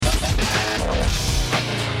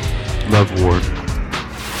Love War.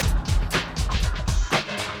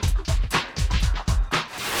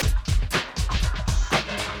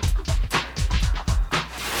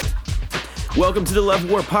 Welcome to the Love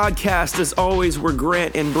War podcast. As always, we're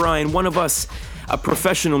Grant and Brian. One of us, a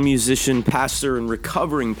professional musician, pastor, and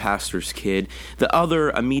recovering pastor's kid. The other,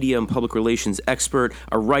 a media and public relations expert,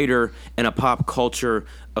 a writer, and a pop culture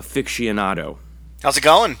aficionado. How's it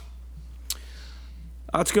going?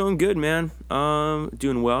 It's going good, man.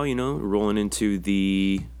 Doing well, rolling into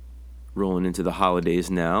the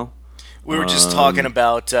holidays now. We were just talking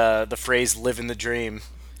about the phrase "living the dream."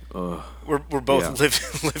 We're both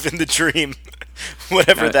living the dream,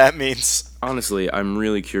 whatever that means. Honestly, I'm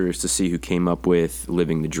really curious to see who came up with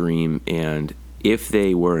living the dream and if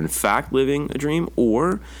they were in fact living a dream,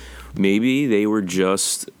 or maybe they were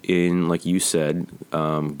just in, like you said,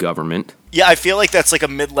 government. Yeah, I feel like that's like a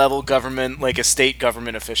mid-level government, like a state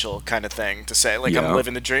government official kind of thing to say. Like, I'm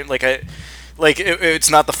living the dream. It's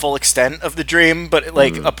not the full extent of the dream, but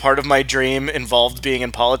a part of my dream involved being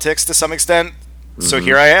in politics to some extent. So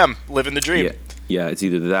here I am, living the dream. Yeah, it's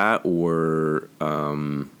either that or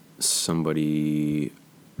somebody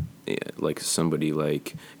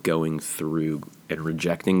going through and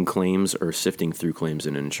rejecting claims or sifting through claims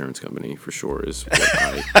in an insurance company, for sure, is what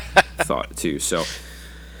I thought too. So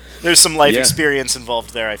there's some life experience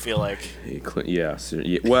involved there, I feel like. Yeah.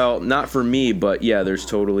 Well, not for me, but yeah, there's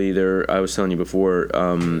totally there. I was telling you before.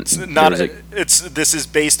 This is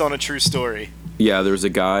based on a true story. Yeah, there was a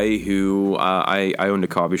guy who I owned a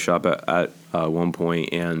coffee shop at one point,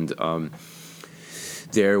 and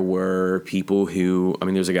there were people who,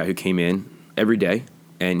 there's a guy who came in every day,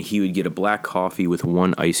 and he would get a black coffee with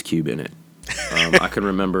one ice cube in it. I can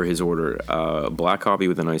remember his order, black coffee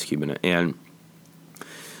with an ice cube in it, and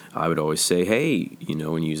I would always say, hey,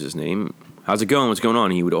 and use his name. How's it going? What's going on?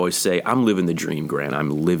 And he would always say, I'm living the dream, Grant. I'm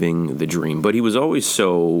living the dream. But he was always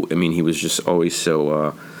so, he was just always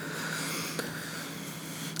so...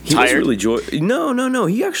 He tired? Was really No.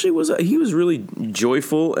 He actually was. He was really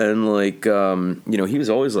joyful and he was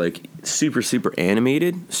always like super, super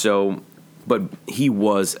animated. So, but he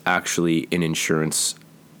was actually an insurance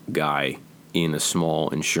guy in a small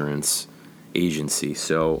insurance agency.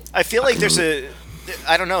 So I feel like there's a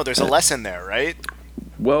lesson there, right?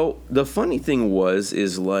 Well, the funny thing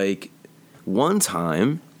is one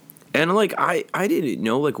time, and I didn't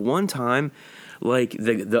know, one time,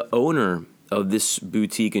 the owner of this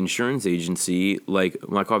boutique insurance agency, my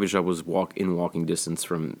coffee shop was walking distance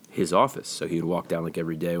from his office. So he would walk down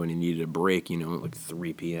every day when he needed a break, at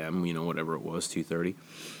 3 p.m., whatever it was, 2:30.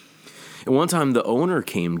 And one time the owner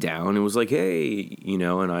came down and was like, hey, and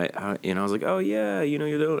I was like, oh yeah,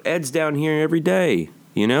 Ed's down here every day,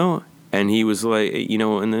 and he was like,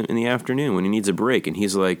 in the afternoon when he needs a break. And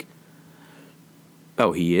he's like,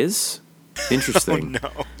 oh, he is? Interesting. Oh,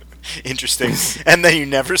 no. Interesting. And then you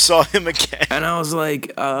never saw him again. And I was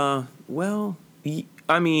like,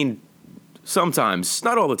 sometimes,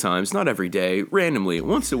 not all the times, not every day, randomly,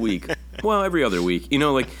 once a week, well, every other week,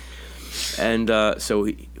 and so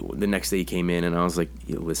the next day he came in and I was like,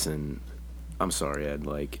 listen, I'm sorry, Ed,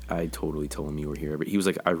 I totally told him you were here, but he was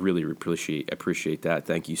like, I really appreciate that.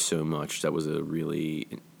 Thank you so much. That was a really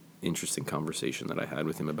interesting conversation that I had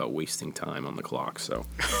with him about wasting time on the clock. So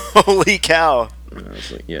holy cow. And I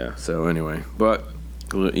was like, yeah. So anyway,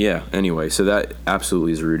 so that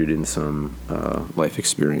absolutely is rooted in some life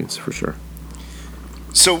experience for sure.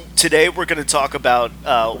 So today we're going to talk about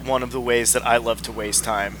one of the ways that I love to waste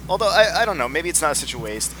time. Although I don't know, maybe it's not such a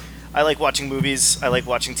waste. I like watching movies. I like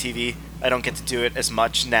watching TV. I don't get to do it as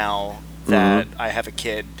much now that I have a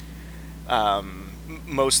kid.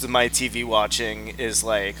 Most of my TV watching is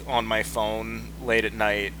on my phone late at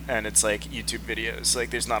night, and it's YouTube videos.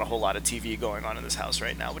 There's not a whole lot of TV going on in this house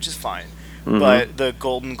right now, which is fine. But the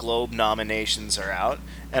Golden Globe nominations are out,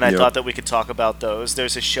 and I thought that we could talk about those.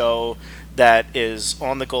 There's a show that is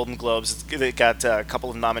on the Golden Globes. It got a couple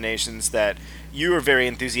of nominations that you were very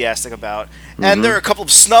enthusiastic about. And there are a couple of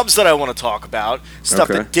snubs that I want to talk about, stuff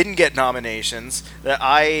that didn't get nominations, that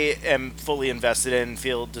I am fully invested in and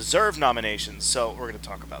feel deserve nominations. So we're going to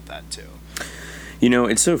talk about that too.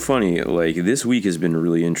 It's so funny. This week has been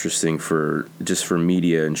really interesting for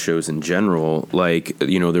media and shows in general. There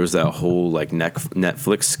was that whole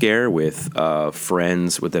Netflix scare with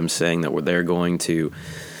Friends, with them saying that they're going to,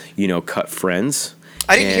 cut Friends.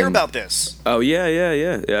 I didn't hear about this. Oh yeah.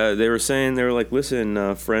 They were saying, they were like,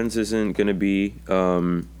 listen, Friends isn't going to be there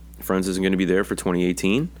for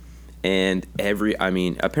 2018, and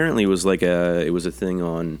apparently it was a thing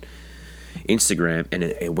on Instagram, and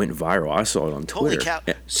it went viral. I saw it on Twitter. Holy cow!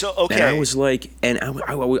 So okay, and I was like,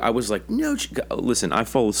 I was like, no, listen, I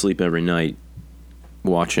fall asleep every night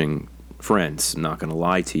watching Friends. I'm not gonna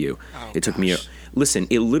lie to you. Oh, it took me. Listen,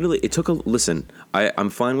 it took a listen. I'm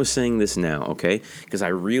fine with saying this now, okay? Because I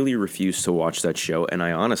really refused to watch that show, and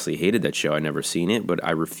I honestly hated that show. I never seen it, but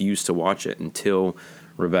I refused to watch it until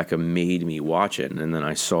Rebecca made me watch it, and then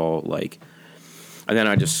I saw like. And then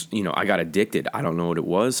I just, I got addicted. I don't know what it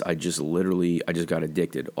was. I just got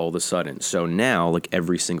addicted all of a sudden. So now, like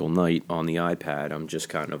every single night on the iPad, I'm just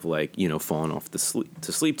kind of like, falling off to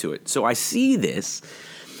sleep to it. So I see this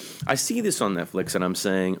on Netflix, and I'm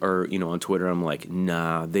saying, or on Twitter, I'm like,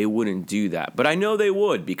 nah, they wouldn't do that. But I know they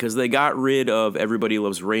would, because they got rid of Everybody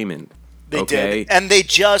Loves Raymond. They did, and they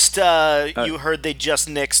just you heard they just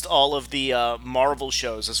nixed all of the Marvel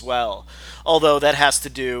shows as well. Although that has to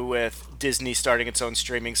do with Disney starting its own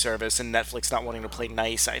streaming service and Netflix not wanting to play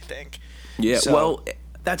nice, I think. Yeah, so, well,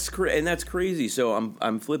 that's crazy. So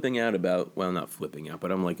I'm flipping out about, well, not flipping out, but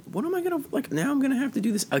I'm like, what am I gonna like? Now I'm gonna have to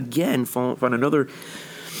do this again, find another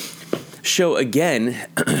show again,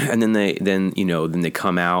 and then they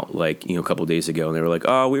come out like a couple days ago, and they were like,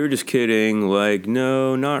 oh, we were just kidding. Like,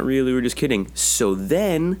 no, not really, we were just kidding. So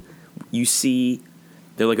then you see,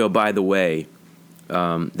 they're like, oh, by the way,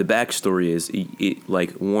 the backstory is it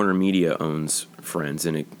like Warner Media owns Friends,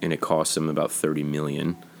 and it costs them about $30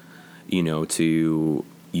 million, to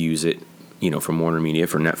use it, from Warner Media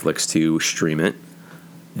for Netflix to stream it.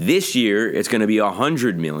 This year, it's going to be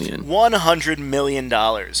 $100 million. $100 million,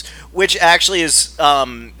 which actually is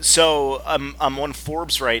so. I'm on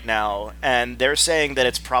Forbes right now, and they're saying that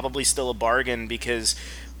it's probably still a bargain because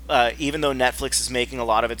even though Netflix is making a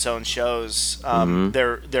lot of its own shows,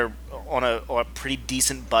 they're on a pretty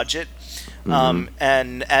decent budget.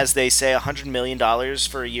 And as they say, $100 million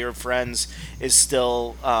for a year of Friends is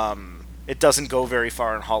still. It doesn't go very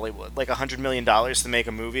far in Hollywood. Like $100 million to make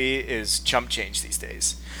a movie is chump change these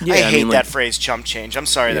days. Yeah, I hate that phrase, chump change. I'm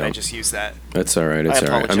sorry that I just used that. That's all right. It's I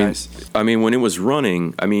apologize. All right. I mean, when it was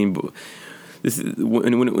running, when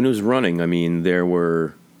it was running, there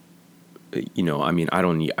were, I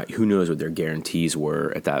don't. Who knows what their guarantees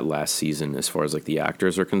were at that last season as far as like the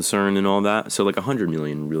actors are concerned and all that. So like $100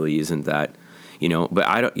 million really isn't that. But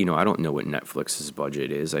I don't know what Netflix's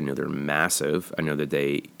budget is. I know they're massive. I know that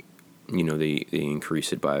they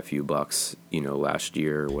increased it by a few bucks, last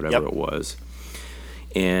year or whatever it was.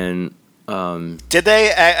 And did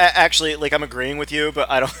they actually? Like, I'm agreeing with you,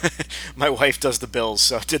 but I don't. My wife does the bills,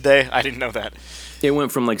 so did they? I didn't know that. It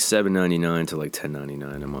went from like $7.99 to like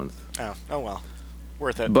 $10.99 a month. Oh well,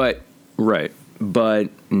 worth it. But right, but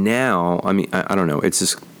now, I don't know.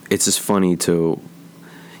 It's just funny to,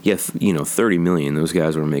 $30 million. Those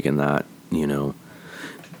guys were making that,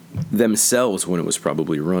 themselves when it was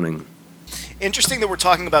probably running. Interesting that we're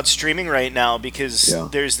talking about streaming right now because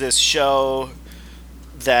there's this show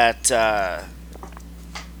that that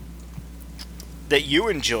you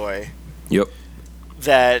enjoy. Yep.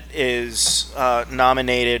 That is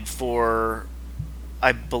nominated for,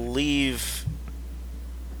 I believe,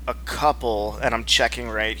 a couple, and I'm checking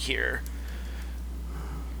right here.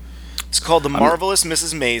 It's called The Marvelous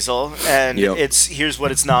Mrs. Maisel, and here's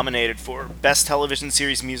what it's nominated for: Best Television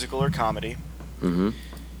Series, Musical, or Comedy.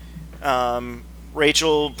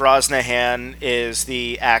 Rachel Brosnahan is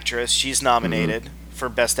the actress. She's nominated for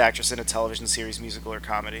Best Actress in a Television Series, Musical, or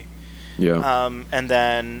Comedy. And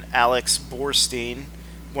then Alex Borstein,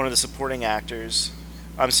 one of the supporting actors.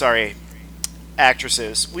 I'm sorry,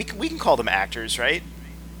 actresses. We can call them actors, right?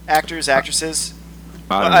 Actors, actresses.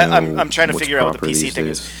 I'm trying to figure out what the PC thing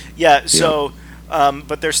is. Yeah. So,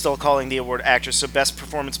 but they're still calling the award actress. So, best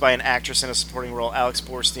performance by an actress in a supporting role: Alex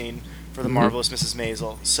Borstein for The Marvelous Mrs.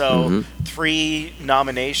 Maisel. So 3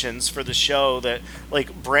 nominations for the show that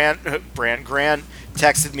like Grant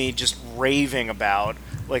texted me just raving about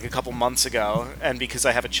like a couple months ago, and because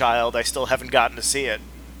I have a child, I still haven't gotten to see it.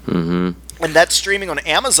 And that's streaming on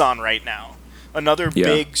Amazon right now. Another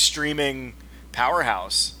big streaming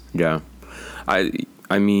powerhouse. Yeah. I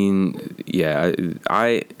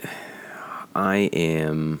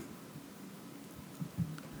am.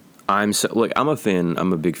 I'm a fan.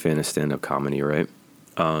 I'm a big fan of stand-up comedy, right?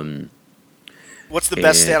 What's the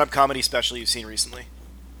best stand-up comedy special you've seen recently?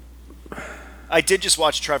 I did just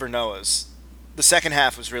watch Trevor Noah's. The second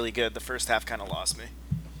half was really good. The first half kind of lost me.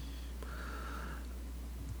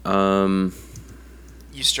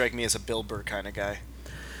 You strike me as a Bill Burr kind of guy.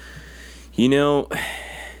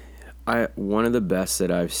 One of the best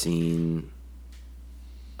that I've seen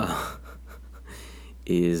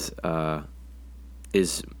is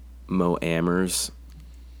Mo Amer's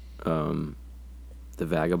The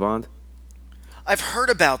Vagabond. I've heard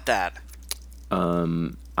about that.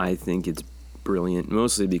 I think it's brilliant,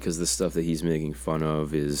 mostly because the stuff that he's making fun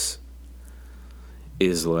of is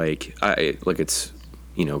like it's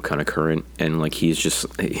kind of current, and like he's just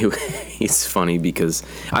he's funny because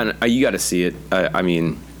you got to see it. I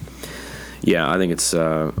mean, yeah, I think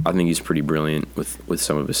he's pretty brilliant with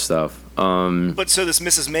some of his stuff. But so this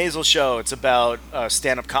Mrs. Maisel show, it's about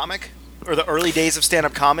stand-up comic, or the early days of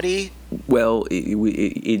stand-up comedy. Well,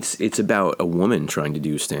 it's about a woman trying to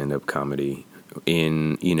do stand-up comedy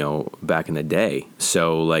in back in the day.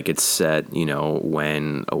 So like it's set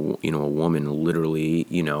when a woman literally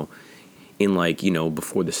in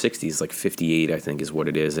before the 60s, like 58 I think is what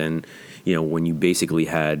it is, and when you basically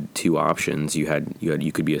had two options, you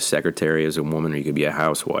could be a secretary as a woman, or you could be a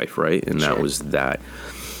housewife, right? And Sure. that was that.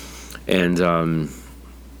 And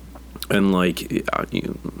like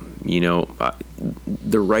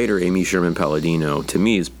the writer Amy Sherman Palladino, to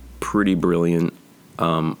me, is pretty brilliant.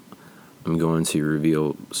 I'm going to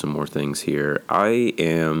reveal some more things here. I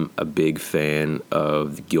am a big fan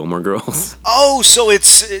of the Gilmore Girls. Oh, so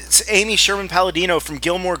it's Amy Sherman Palladino from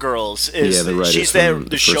Gilmore Girls. The writer. She's the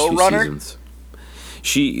showrunner.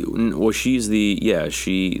 She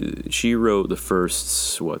wrote the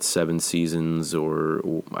first 7 seasons, or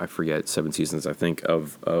I forget, 7 seasons I think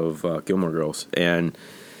of Gilmore Girls, and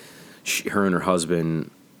her and her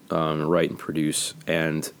husband write and produce,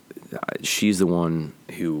 and she's the one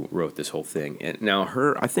who wrote this whole thing. And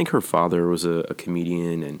now I think her father was a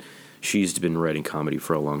comedian, and she's been writing comedy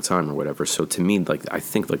for a long time or whatever. So to me, I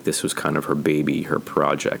think this was kind of her baby, her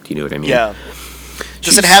project. You know what I mean? Yeah.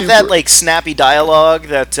 Does it have that snappy dialogue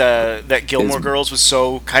that Gilmore Girls was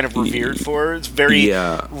so kind of revered for? It's very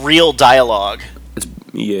real dialogue.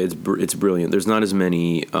 It's brilliant. There's not as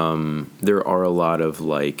many. There are a lot of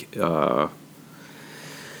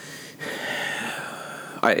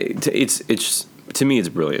to me it's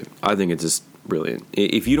brilliant. I think it's just brilliant.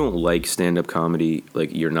 If you don't like stand-up comedy,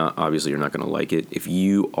 you're not going to like it. If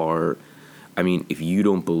you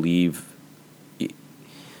don't believe,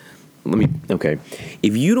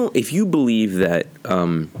 if you believe that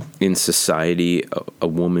in society a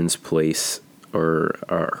woman's place or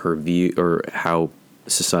her view, or how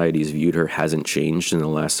society's viewed her, hasn't changed in the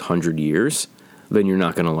last 100 years, then you're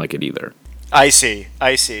not going to like it either. I see.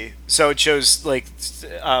 So it shows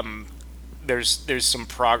there's some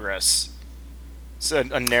progress. It's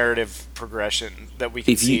a narrative progression that we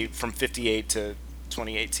can see from 58 to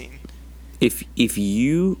 2018. If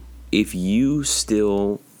you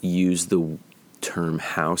still use the term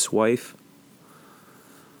housewife,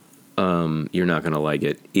 you're not going to like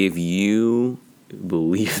it. If you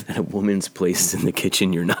believe that a woman's place is in the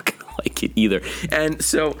kitchen, you're not going to like it either. And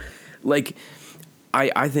so, I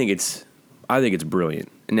think it's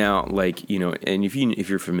brilliant. Now, and if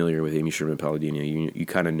you're familiar with Amy Sherman Palladino, you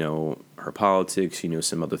kind of know her politics,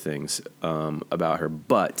 some other things about her.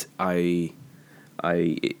 But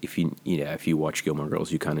if you watch Gilmore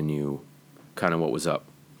Girls, you kind of knew what was up.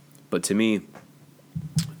 But to me,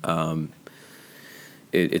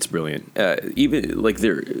 it's brilliant. Even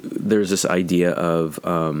there's this idea of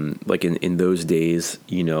in those days,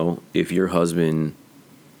 if your husband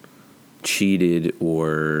cheated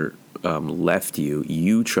or left you,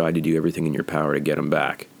 you tried to do everything in your power to get him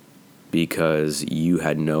back, because you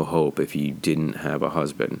had no hope if you didn't have a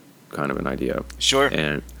husband, kind of an idea. Sure.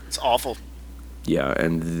 And it's awful. Yeah,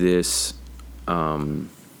 and this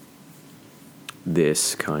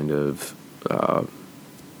kind of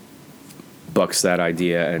bucks that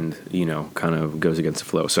idea, and kind of goes against the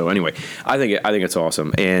flow. So anyway, I think it's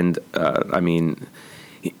awesome, and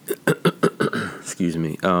excuse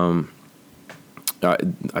me. I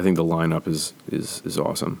think the lineup is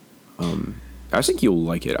awesome. I think you'll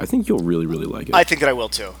like it. I think you'll really, really like it. I think that I will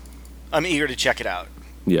too. I'm eager to check it out.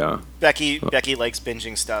 Yeah. Becky likes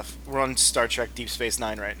binging stuff. We're on Star Trek Deep Space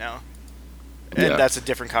Nine right now. And that's a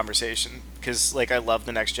different conversation, because I love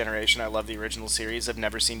The Next Generation. I love the original series. I've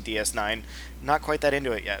never seen DS9. Not quite that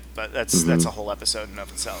into it yet, but that's a whole episode in and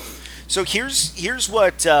of itself. So here's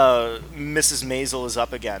what Mrs. Maisel is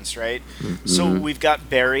up against, right? Mm-hmm. So we've got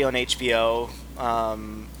Barry on HBO.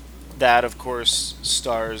 That of course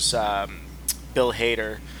stars Bill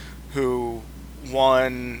Hader, who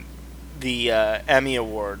won the Emmy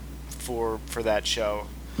Award for that show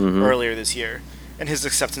earlier this year. And his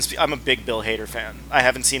acceptance, I'm a big Bill Hader fan. I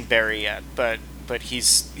haven't seen Barry yet, but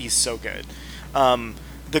he's so good.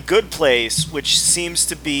 The Good Place, which seems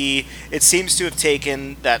to have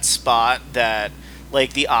taken that spot that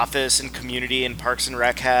The Office and Community and Parks and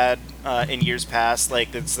Rec had in years past.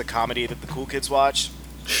 It's the comedy that the cool kids watch.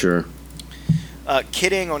 Sure.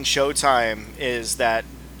 Kidding on Showtime is that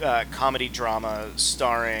comedy drama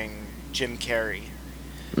starring Jim Carrey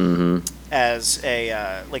Mm-hmm. as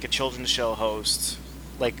a like a children's show host,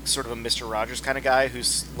 like sort of a Mister Rogers kind of guy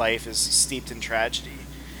whose life is steeped in tragedy.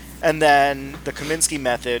 And then the Kominsky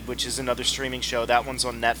Method, which is another streaming show, that one's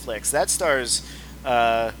on Netflix. That stars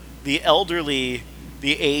the elderly,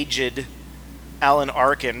 the aged Alan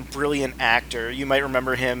Arkin, brilliant actor. You might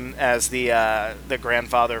remember him as the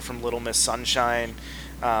grandfather from Little Miss Sunshine.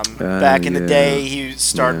 Back in the day, he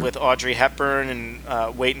starred with Audrey Hepburn in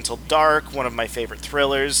Wait Until Dark, one of my favorite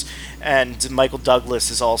thrillers. And Michael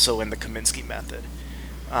Douglas is also in the Kominsky Method.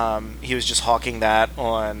 He was just hawking that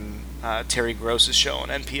on Terry Gross's show on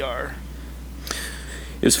NPR.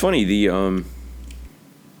 It's funny the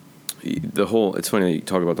whole. It's funny that you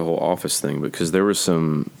talk about the whole Office thing because there were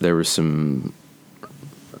some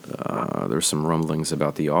rumblings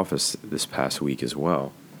about the Office this past week as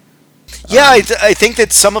well. Yeah, I think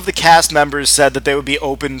that some of the cast members said that they would be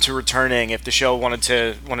open to returning if the show wanted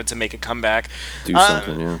to make a comeback. Do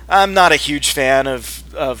something, yeah. I'm not a huge fan of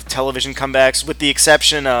television comebacks, with the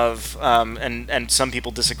exception of and some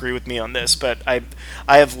people disagree with me on this, but I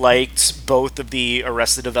have liked both of the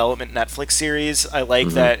Arrested Development Netflix series. I like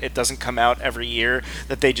that it doesn't come out every year,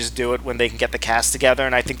 that they just do it when they can get the cast together,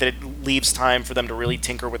 and I think that it leaves time for them to really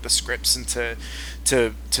tinker with the scripts and to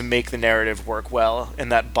make the narrative work well in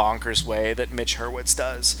that bonkers way that Mitch Hurwitz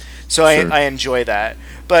does. So Sure. I enjoy that.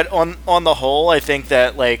 But on the whole, I think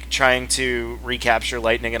that like trying to recapture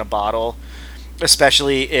lightning in a bottle,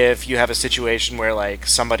 especially if you have a situation where like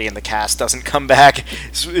somebody in the cast doesn't come back,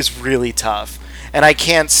 is really tough. And I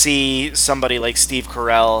can't see somebody like Steve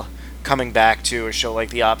Carell coming back to a show like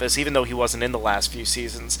The Office, even though he wasn't in the last few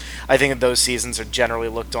seasons. I think that those seasons are generally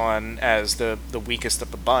looked on as the weakest of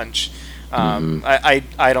the bunch. I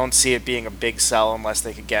don't see it being a big sell unless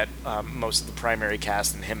they could get most of the primary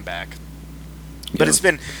cast and him back. But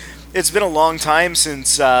Yeah. it's been a long time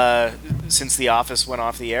since The Office went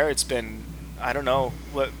off the air. It's been, I don't know,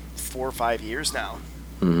 4 or 5 years now.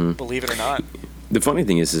 Believe it or not. The funny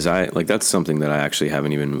thing is I like that's something that I actually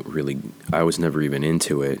haven't even really. I was never even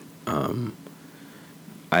into it.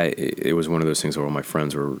 It was one of those things where all my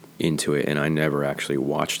friends were into it, and I never actually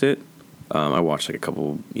watched it. I watched like a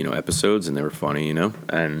couple, episodes, and they were funny,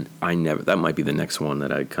 And I never. That might be the next one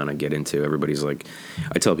that I kind of get into. Everybody's like,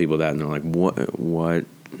 I tell people that, and they're like, what, what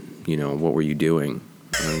were you doing?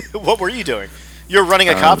 What were you doing? You're running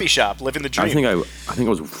a coffee shop, living the dream. I think I was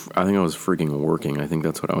freaking working. I think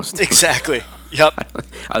that's what I was doing. Exactly. Yep.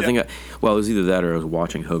 I think it was either that or I was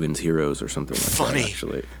watching Hogan's Heroes or something like Funny. that,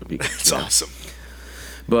 actually. That's awesome.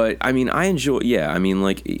 But I mean, I enjoy. Yeah, I mean,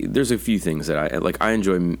 like, there's a few things that I like. I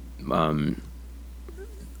enjoy, Mrs.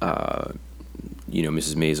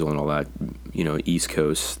 Maisel and all that. East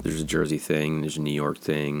Coast. There's a Jersey thing. There's a New York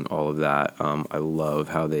thing. All of that. I love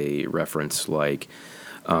how they reference like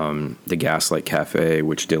the Gaslight Cafe,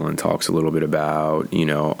 which Dylan talks a little bit about.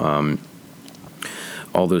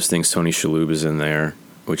 All those things. Tony Shalhoub is in there,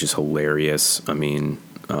 which is hilarious. I mean,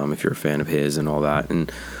 if you're a fan of his and all that,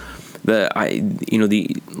 and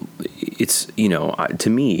to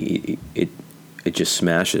me, it just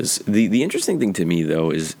smashes. The interesting thing to me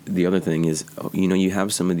though is the other thing is, you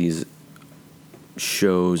have some of these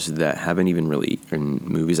shows that haven't even really, and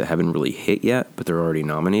movies that haven't really hit yet, but they're already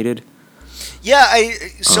nominated. Yeah,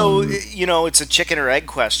 it's a chicken or egg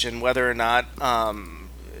question whether or not, I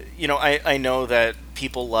know that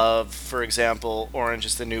people love, for example, Orange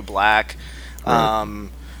is the New Black. Right.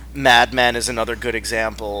 Mad Men is another good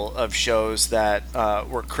example of shows that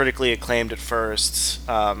were critically acclaimed at first,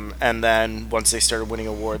 and then once they started winning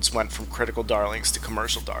awards, went from critical darlings to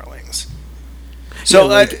commercial darlings.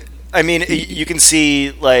 So, you can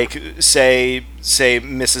see, like, say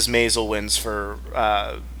Mrs. Maisel wins for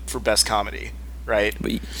best comedy, right?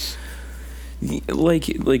 But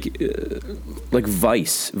like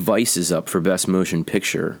Vice is up for best motion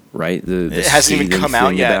picture, right? It hasn't even come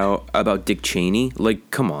out yet. About Dick Cheney.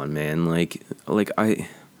 Like, come on, man. But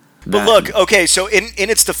look, okay. So in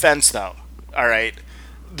its defense, though, all right,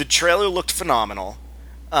 the trailer looked phenomenal,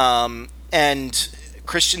 and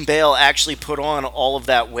Christian Bale actually put on all of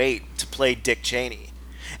that weight to play Dick Cheney,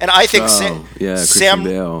 and I think Christian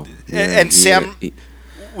Bale.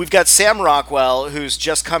 We've got Sam Rockwell, who's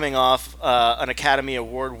just coming off an Academy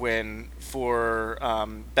Award win for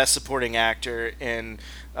Best Supporting Actor in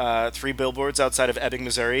 3 Billboards Outside of Ebbing,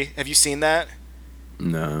 Missouri. Have you seen that?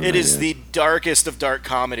 No. It is the darkest of dark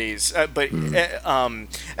comedies. And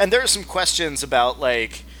there are some questions about,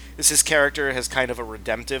 like, his character has kind of a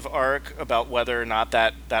redemptive arc about whether or not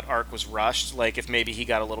that arc was rushed. Like if maybe he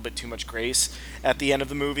got a little bit too much grace at the end of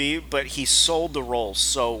the movie, but he sold the role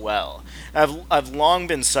so well. I've long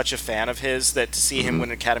been such a fan of his that to see him win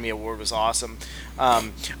an Academy Award was awesome.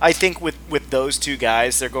 I think with those two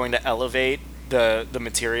guys, they're going to elevate the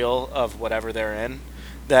material of whatever they're in.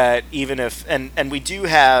 That even if and we do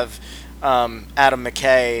have Adam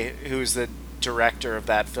McKay, who's the director of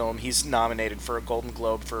that film. He's nominated for a Golden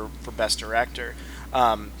Globe for Best Director.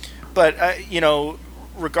 But you know,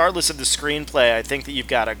 regardless of the screenplay, I think that you've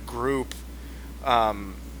got a group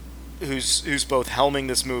who's both helming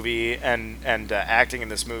this movie and acting in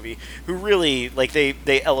this movie who really like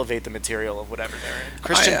they elevate the material of whatever they're in.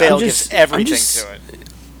 Christian Bale gives everything to it.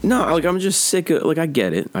 No, like I'm just sick of, like, I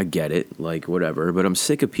get it, like whatever, but I'm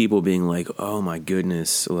sick of people being like, oh my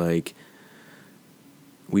goodness, like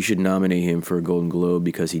we should nominate him for a Golden Globe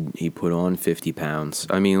because he put on 50 pounds.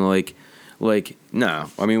 I mean, like no,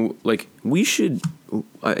 I mean, like we should.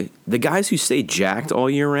 The guys who stay jacked all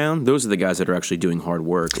year round, those are the guys that are actually doing hard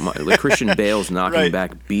work. Like Christian Bale's knocking Right.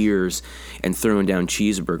 back beers and throwing down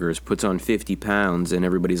cheeseburgers, puts on 50 pounds, and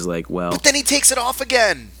everybody's like, well. But then he takes it off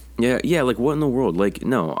again. Yeah, like what in the world? Like,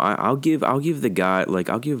 no, I'll give the guy,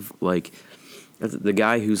 like, I'll give, like, the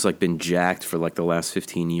guy who's, like, been jacked for, like, the last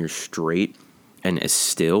 15 years straight and is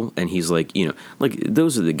still, and he's, like, you know, like,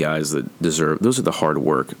 those are the guys that deserve, those are the hard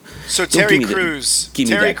work. So Don't Terry give me Crews, give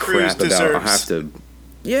me Terry that Crews crap deserves. about, I have to,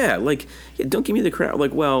 yeah, like, don't give me the crap,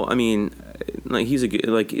 like, well, I mean, like, he's a good,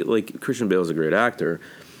 like, Christian Bale's a great actor,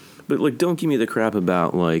 but, like, don't give me the crap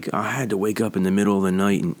about, like, I had to wake up in the middle of the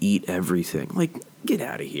night and eat everything. Like, get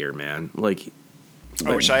out of here, man. Like,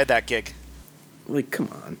 I wish I had that gig. like, come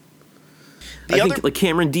on. The I other- think, like,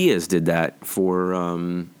 Cameron Diaz did that for,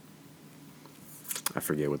 I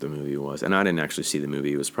forget what the movie was. And I didn't actually see the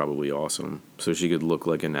movie. It was probably awesome. So she could look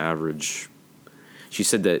like an average. She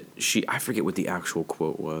said that I forget what the actual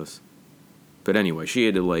quote was. But anyway, she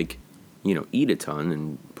had to, like, you know, eat a ton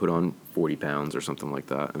and put on 40 pounds or something like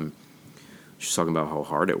that. And she's talking about how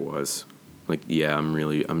hard it was. Like, yeah,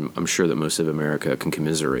 I'm sure that most of America can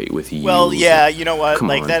commiserate with you. Well, yeah, you know what? Come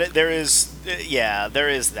Like on. that, there is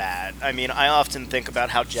that. I mean, I often think about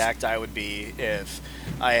how jacked I would be if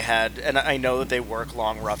I had, and I know that they work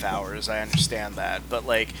long, rough hours. I understand that, but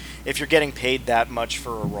like, if you're getting paid that much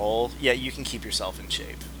for a role, yeah, you can keep yourself in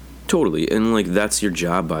shape. Totally, and like that's your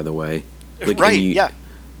job, by the way. Like, Right? and you, Yeah.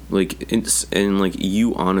 Like and like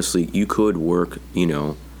you honestly, you could work, you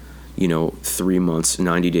know, 3 months,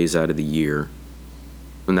 90 days out of the year,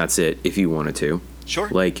 and that's it if you wanted to. Sure.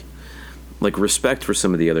 Like respect for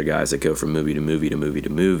some of the other guys that go from movie to movie to movie to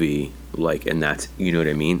movie, like, and that's, you know what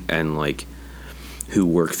I mean, and like who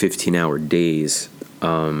work 15-hour days.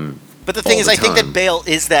 But the thing all is, the I think that time. Bale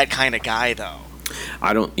is that kind of guy, though.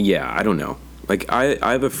 I don't know. Like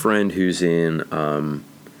I have a friend who's in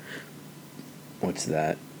what's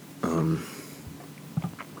that?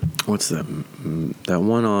 What's that? That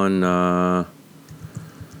one on man,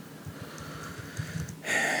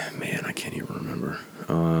 I can't even remember.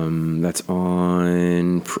 That's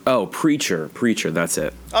on Preacher. That's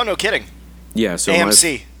it. Oh, no kidding. Yeah, so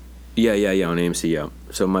AMC. Yeah, on AMC, yeah.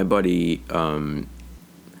 So my buddy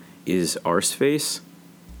is Arseface.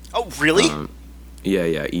 Oh, really?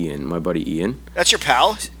 Yeah, Ian. My buddy Ian. That's your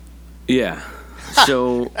pal? Yeah.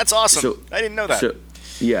 So That's awesome. So, I didn't know that. So,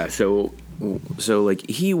 yeah, so like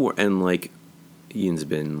and like Ian's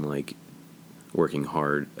been like working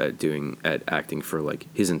hard at acting for like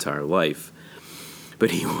his entire life,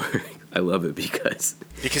 but I love it because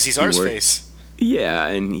Because he's he works- Arseface. Yeah,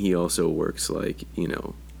 and he also works like, you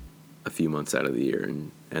know, a few months out of the year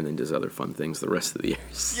and then does other fun things the rest of the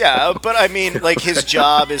years. Yeah, but I mean, like, his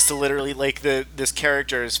job is to literally, like, this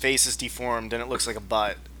character, his face is deformed and it looks like a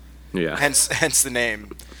butt. Yeah. Hence the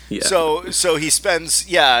name. Yeah. So he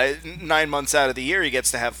spends 9 months out of the year he gets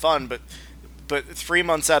to have fun, but 3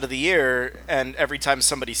 months out of the year, and every time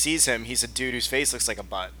somebody sees him, he's a dude whose face looks like a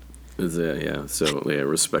butt. Yeah. So yeah,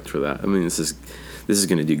 respect for that. I mean, this is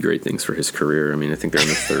going to do great things for his career. I mean, I think they're in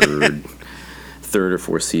the third or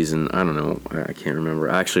fourth season. I don't know. I can't remember.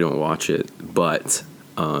 I actually don't watch it, but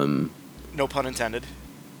No pun intended.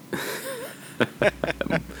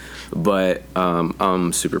 but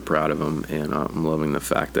I'm super proud of him, and I'm loving the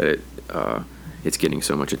fact that it's getting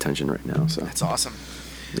so much attention right now. So That's awesome.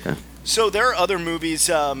 yeah. So there are other movies.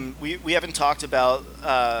 We haven't talked about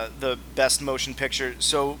the Best Motion Picture.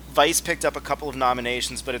 So Vice picked up a couple of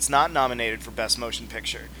nominations, but it's not nominated for Best Motion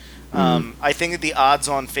Picture. I think that the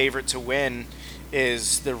odds-on favorite to win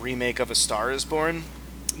is the remake of A Star Is Born.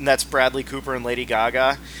 and that's Bradley Cooper and Lady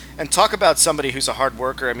Gaga. And talk about somebody who's a hard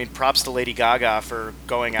worker. I mean, props to Lady Gaga for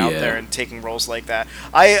going out there and taking roles like that.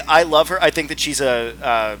 I love her. I think that she's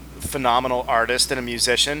a phenomenal artist and a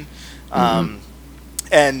musician.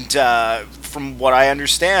 And from what I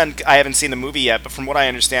understand, I haven't seen the movie yet, but from what I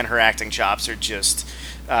understand, her acting chops are just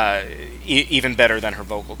even better than her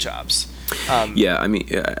vocal chops. Yeah, I mean,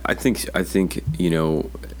 I think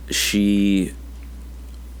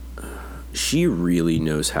she really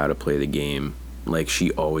knows how to play the game. Like,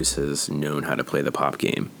 she always has known how to play the pop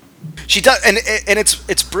game. She does, and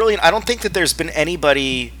it's brilliant. I don't think that there's been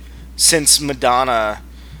anybody since Madonna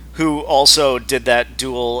who also did that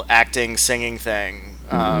dual acting singing thing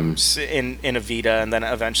in Evita, and then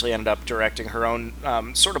eventually ended up directing her own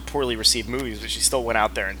sort of poorly received movies, but she still went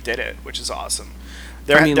out there and did it, which is awesome.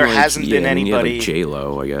 There hasn't been anybody. Like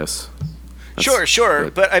J-Lo, I guess. Sure,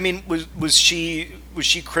 but I mean, was she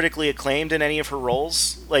critically acclaimed in any of her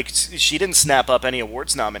roles? Like, she didn't snap up any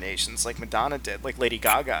awards nominations like Madonna did, like Lady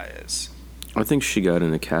Gaga is. I think she got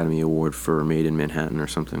an Academy Award for Made in Manhattan or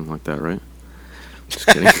something like that, right? Just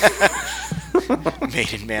kidding.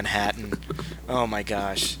 Made in Manhattan. Oh my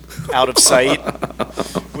gosh. Out of Sight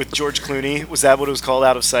with George Clooney. Was that what it was called,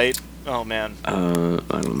 Out of Sight? Oh man. I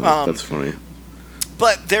don't know. That's funny.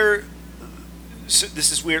 But so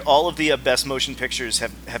this is weird. All of the best motion pictures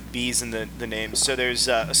have B's in the names. So there's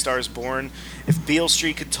A Star Is Born, If Beale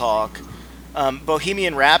Street Could Talk,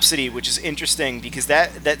 Bohemian Rhapsody, which is interesting because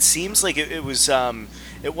that seems like it was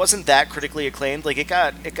it wasn't that critically acclaimed. Like, it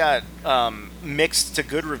got mixed to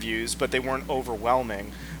good reviews, but they weren't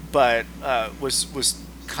overwhelming. But was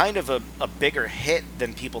kind of a bigger hit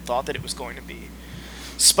than people thought that it was going to be.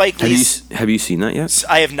 Spike Lee. Have you seen that yet?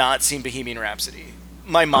 I have not seen Bohemian Rhapsody.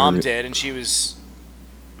 My mom did, and she was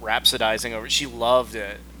rhapsodizing over it. She loved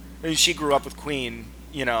it. I mean, she grew up with Queen,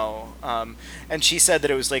 and she said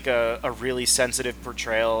that it was like a really sensitive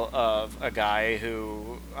portrayal of a guy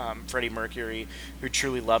who, Freddie Mercury, who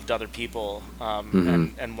truly loved other people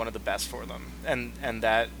and wanted the best for them. And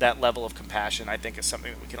that level of compassion, I think, is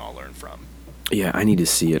something that we can all learn from. Yeah, I need to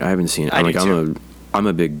see it. I haven't seen it. I'm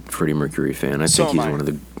a big Freddie Mercury fan. I think he's one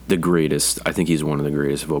of the greatest. I think he's one of the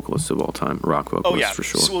greatest vocalists of all time, rock vocalists for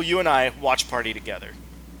sure. So will you and I watch party together?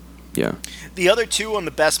 Yeah. The other two on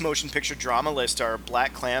the best motion picture drama list are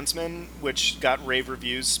Black Klansman, which got rave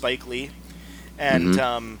reviews, Spike Lee,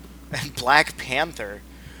 and Black Panther,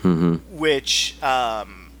 which I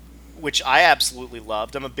absolutely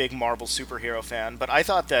loved. I'm a big Marvel superhero fan, but I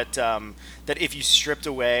thought that if you stripped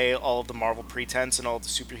away all of the Marvel pretense and all of the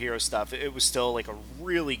superhero stuff, it was still like a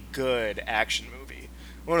really good action movie.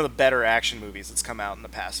 One of the better action movies that's come out in the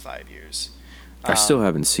past 5 years. I still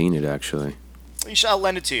haven't seen it, actually. I'll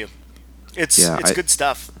lend it to you. It's good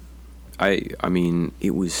stuff. I mean,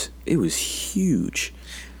 it was huge.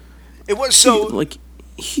 It was so like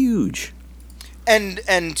huge. And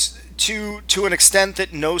to an extent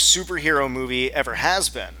that no superhero movie ever has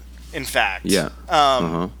been. In fact, yeah.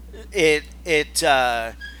 If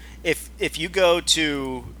you go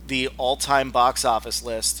to the all-time box office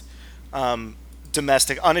list,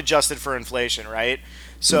 domestic, unadjusted for inflation, right?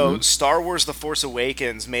 So Star Wars: The Force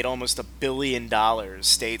Awakens made almost $1 billion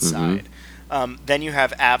stateside. Then you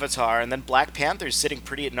have Avatar, and then Black Panther's sitting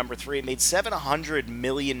pretty at number 3. It made $700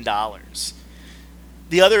 million.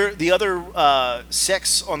 The other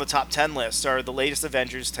 6 on the top 10 list are the latest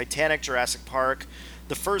Avengers: Titanic, Jurassic Park,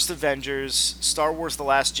 the first Avengers, Star Wars: The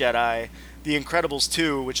Last Jedi, The Incredibles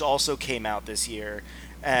 2, which also came out this year,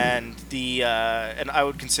 and and I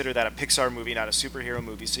would consider that a Pixar movie, not a superhero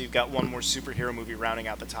movie. So you've got one more superhero movie rounding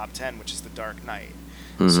out the top 10, which is The Dark Knight.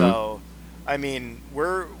 So, I mean,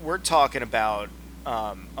 we're talking about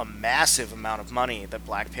a massive amount of money that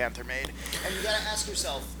Black Panther made, and you gotta ask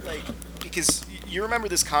yourself, like, because you remember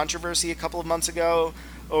this controversy a couple of months ago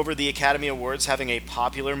over the Academy Awards having a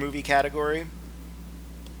popular movie category.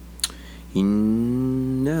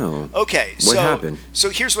 No. Okay, what happened?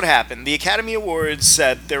 So here's what happened. The Academy Awards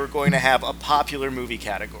said they were going to have a popular movie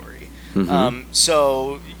category.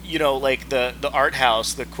 So, like the art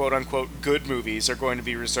house, the quote-unquote good movies are going to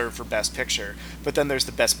be reserved for Best Picture. But then there's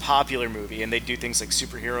the Best Popular Movie, and they do things like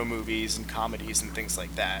superhero movies and comedies and things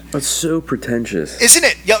like that. That's so pretentious. Isn't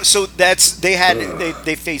it? Yeah, so they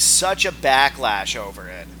faced such a backlash over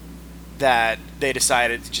it that they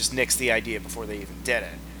decided to just nix the idea before they even did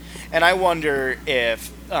it. And I wonder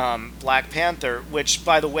if Black Panther, which,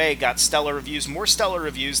 by the way, got stellar reviews, more stellar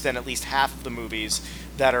reviews than at least half of the movies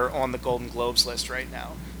that are on the Golden Globes list right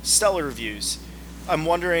now. Stellar reviews. I'm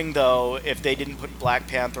wondering, though, if they didn't put Black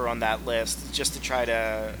Panther on that list just to try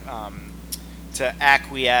to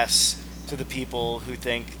acquiesce to the people who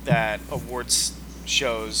think that awards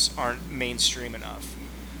shows aren't mainstream enough,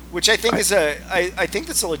 which I think I think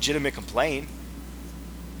that's a legitimate complaint.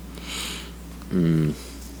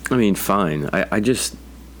 I mean, fine.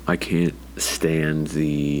 I can't stand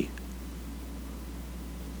the.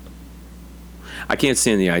 I can't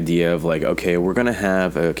stand the idea of like, okay, we're gonna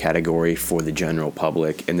have a category for the general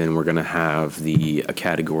public, and then we're gonna have a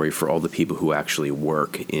category for all the people who actually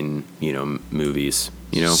work in movies.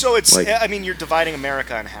 So it's like, I mean, you're dividing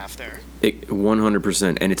America in half there.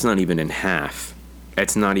 100%, and it's not even in half.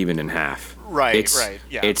 It's not even in half. Right.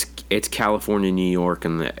 Yeah. It's California, New York,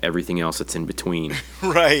 and everything else that's in between.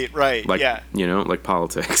 Right. Like, Yeah. Like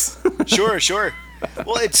politics. Sure.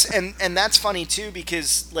 Well, it's and that's funny too,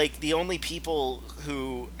 because like the only people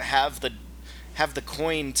who have the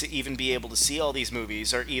coin to even be able to see all these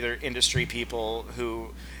movies are either industry people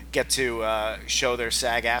who get to show their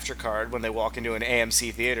SAG-AFTRA card when they walk into an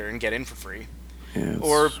AMC theater and get in for free,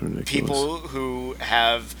 or ridiculous. people who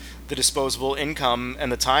have the disposable income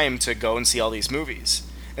and the time to go and see all these movies.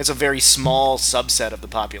 It's a very small subset of the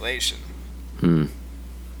population.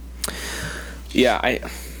 Yeah, I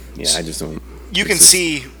just don't. You can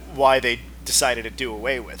see why they decided to do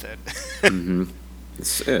away with it.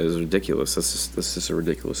 It's ridiculous. That's just a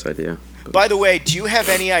ridiculous idea. But. By the way, do you have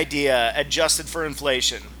any idea, adjusted for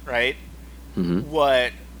inflation, right,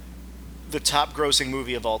 what the top grossing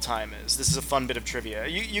movie of all time is? This is a fun bit of trivia.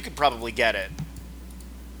 You could probably get it.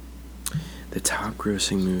 The top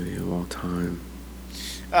grossing movie of all time.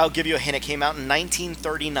 I'll give you a hint. It came out in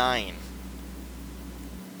 1939.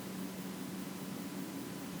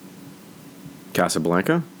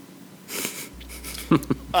 Casablanca?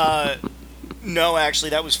 No,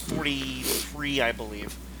 actually, that was 43, I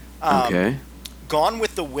believe. Okay. Gone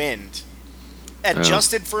with the Wind,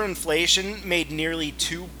 adjusted for inflation, made nearly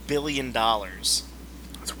 $2 billion.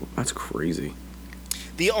 That's crazy.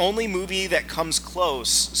 The only movie that comes close,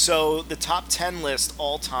 so the top 10 list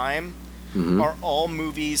all time are all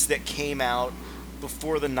movies that came out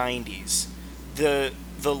before the 90s. The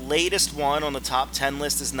latest one on the top 10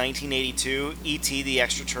 list is 1982. E.T. the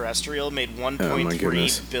Extraterrestrial made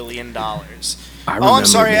 $1.3 billion. I'm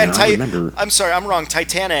sorry. I'm sorry. I'm wrong.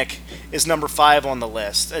 Titanic is number 5 on the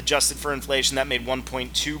list. Adjusted for inflation, that made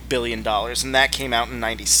 $1.2 billion, and that came out in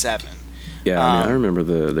 97. Yeah, I remember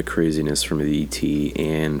the craziness from the E.T.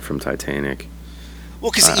 and from Titanic.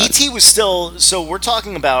 Well, because E.T. was still... So we're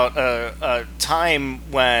talking about a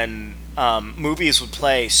time when... movies would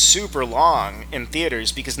play super long in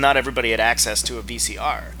theaters because not everybody had access to a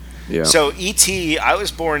VCR. Yeah. So E.T., I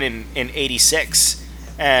was born in 86,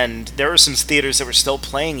 and there were some theaters that were still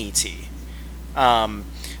playing E.T.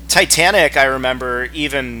 Titanic, I remember,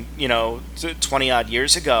 even 20-odd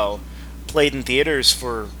years ago, played in theaters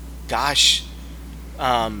for,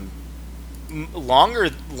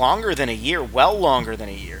 longer than a year, well longer than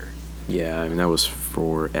a year. Yeah, I mean, that was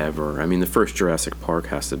forever. I mean, the first Jurassic Park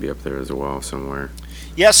has to be up there as well somewhere.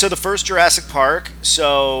 Yeah, so the first Jurassic Park,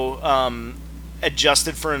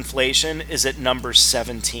 adjusted for inflation, is at number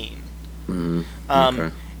 17.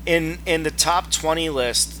 Okay. In the top 20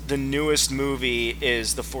 list, the newest movie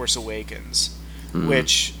is The Force Awakens,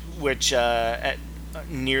 which at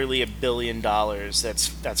nearly $1 billion.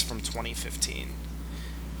 That's from 2015.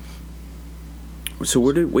 So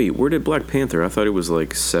where did Black Panther? I thought it was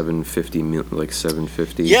like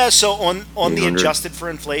 750. Yeah, so on the adjusted for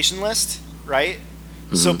inflation list, right?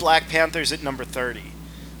 So Black Panther's at number 30.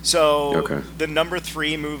 So the number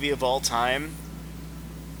 3 movie of all time,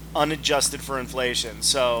 unadjusted for inflation.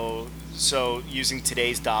 So using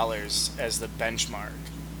today's dollars as the benchmark,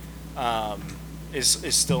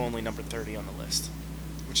 is still only number 30 on the list,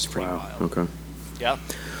 which is pretty wild. Okay. Yeah.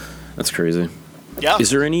 That's crazy. Yeah. Is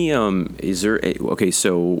there any okay,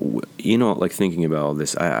 so like thinking about all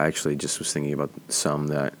this, I actually just was thinking about some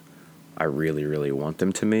that I really, really want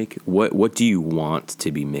them to make. What do you want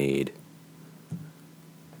to be made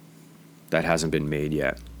that hasn't been made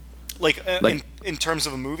yet? Like in terms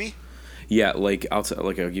of a movie? Yeah, like I'll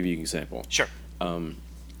give you an example. Sure. I'm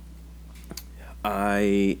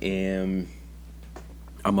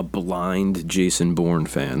a blind Jason Bourne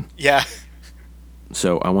fan. Yeah.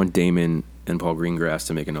 So I want Damon and Paul Greengrass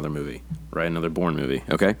to make another movie, right? Another Bourne movie,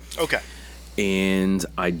 okay? Okay. And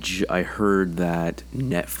I heard that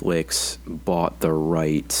Netflix bought the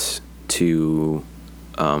rights to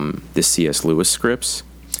the C.S. Lewis scripts.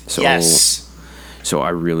 So, yes. So I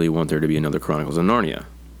really want there to be another Chronicles of Narnia.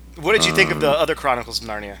 What did you think of the other Chronicles of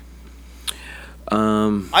Narnia?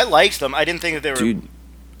 I liked them. I didn't think that they were... Dude,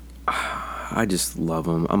 I just love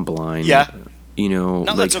them. I'm blind. Yeah. No,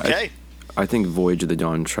 that's okay. I think Voyage of the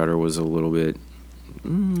Dawn Treader was a little bit,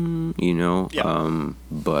 Yeah.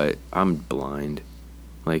 but I'm blind.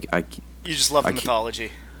 Like You just love the I can't-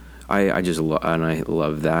 mythology. I just love, and I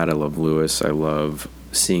love that. I love Lewis. I love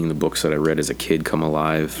seeing the books that I read as a kid come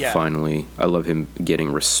alive. Yeah. Finally, I love him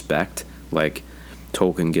getting respect. Like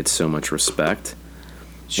Tolkien gets so much respect,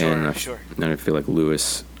 Sure, and sure. and I feel like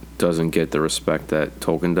Lewis doesn't get the respect that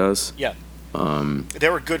Tolkien does. Yeah. They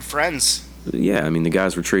were good friends. Yeah, I mean the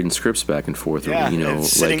guys were trading scripts back and forth. Yeah, You know,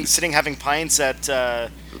 sitting having pints at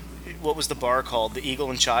what was the bar called? The Eagle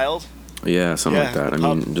and Child. yeah, something like Yeah, that. I the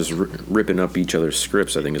pub. mean, just ripping up each other's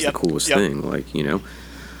scripts. I think is Yep, the coolest yep. thing. Like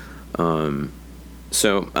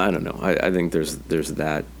So I don't know. I think there's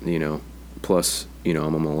that. Plus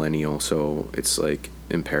I'm a millennial, so it's like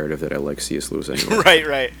imperative that I like C.S. Lewis anyway.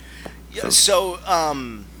 Right. Yeah, so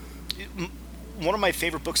one of my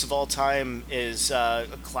favorite books of all time is a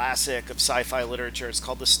classic of sci-fi literature. It's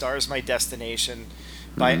called The Stars My Destination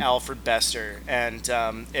by Alfred Bester. And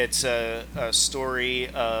it's a story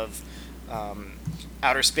of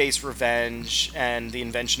outer space revenge and the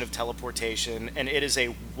invention of teleportation. And it is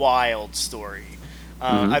a wild story.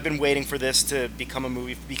 I've been waiting for this to become a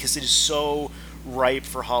movie because it is so ripe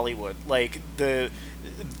for Hollywood. Like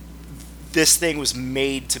this thing was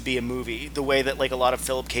made to be a movie. The way that like a lot of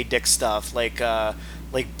Philip K. Dick stuff, like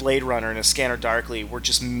Blade Runner and A Scanner Darkly, were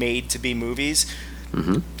just made to be movies.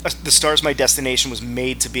 The Stars My Destination was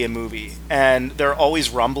made to be a movie, and there are always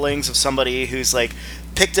rumblings of somebody who's like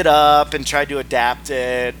picked it up and tried to adapt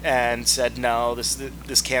it and said, no,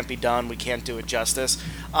 this can't be done. We can't do it justice.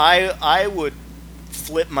 I would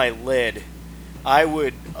flip my lid. I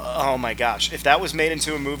would, oh my gosh, if that was made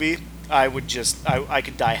into a movie, I would I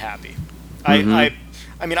could die happy. I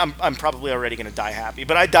mean, I'm probably already going to die happy,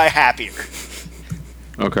 but I'd die happier.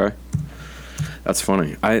 Okay, that's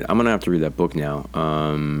funny. I'm gonna have to read that book now.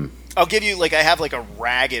 I'll give you, like, I have like a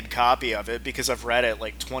ragged copy of it because I've read it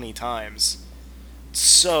like 20 times. It's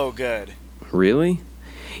so good. Really?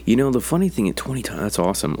 The funny thing at 20 times, that's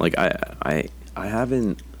awesome. Like I've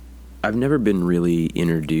never been really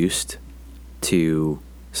introduced to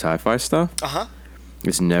sci-fi stuff. Uh-huh.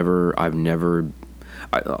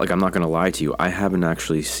 I'm not gonna lie to you, I haven't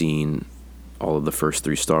actually seen all of the first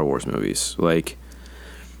 3 Star Wars movies. Like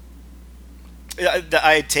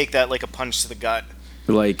I take that like a punch to the gut.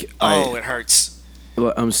 Like it hurts.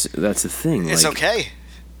 that's the thing. It's like, okay.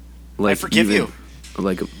 Like I forgive you.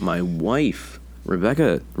 Like my wife,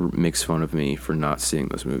 Rebecca, makes fun of me for not seeing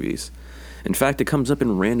those movies. In fact, it comes up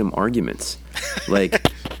in random arguments.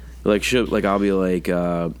 Like, I'll be like,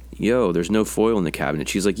 yo, there's no foil in the cabinet.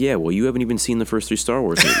 She's like, yeah, well, you haven't even seen the first 3 Star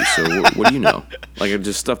Wars movies, so what do you know? Like, it's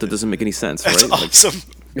just stuff that doesn't make any sense, That's right? awesome.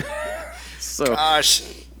 So, Gosh,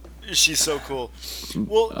 she's so cool.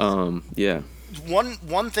 Well, yeah.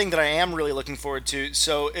 One thing that I am really looking forward to,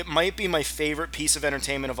 so it might be my favorite piece of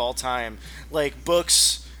entertainment of all time, like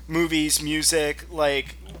books, movies, music,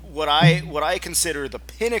 like what I consider the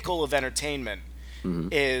pinnacle of entertainment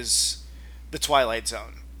is The Twilight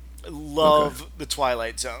Zone. I love The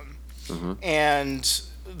Twilight Zone. And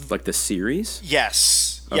Like the series?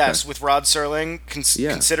 yes, Okay. yes, with Rod Serling,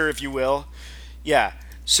 Yeah. consider if you will. Yeah.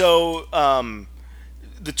 So,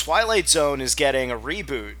 The Twilight Zone is getting a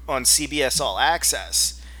reboot on CBS All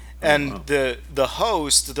Access. And the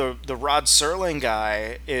host, the Rod Serling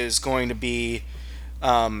guy, is going to be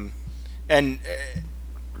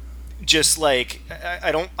just like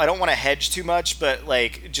I don't want to hedge too much, but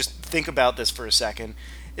like just think about this for a second,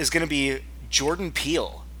 is going to be Jordan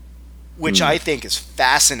Peele, which I think is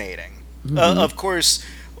fascinating. Of course,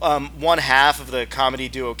 one half of the comedy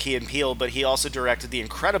duo Key and Peele, but he also directed the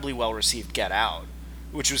incredibly well received Get Out,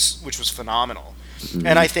 which was phenomenal.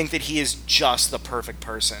 And I think that he is just the perfect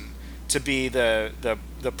person to be the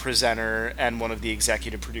presenter and one of the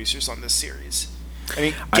executive producers on this series. I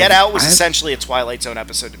mean, Get Out was essentially a Twilight Zone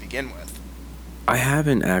episode to begin with. I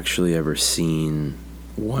haven't actually ever seen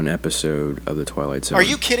one episode of The Twilight Zone. Are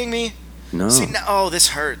you kidding me? No. See, this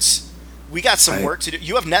hurts. We got some work to do.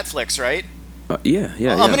 You have Netflix, right? Yeah.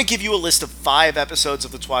 I'm going to give you a list of 5 episodes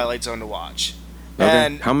of The Twilight Zone to watch. Okay.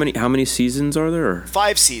 And How many seasons are there? Or?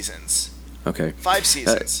 5 seasons. Okay. 5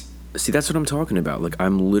 seasons. See, that's what I'm talking about. Like, I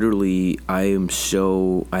have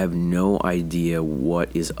no idea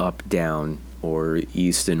what is up, down, or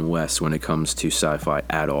east and west when it comes to sci-fi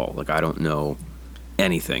at all. Like, I don't know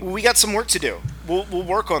anything. We got some work to do. We'll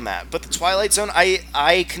work on that. But The Twilight Zone,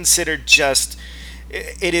 I consider just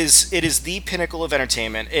it is the pinnacle of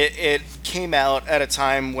entertainment. It came out at a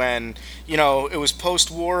time when, it was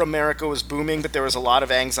post-war, America was booming, but there was a lot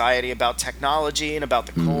of anxiety about technology and about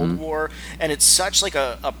the Cold War, and it's such like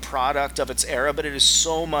a product of its era, but it is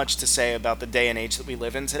so much to say about the day and age that we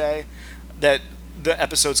live in today that the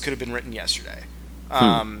episodes could have been written yesterday.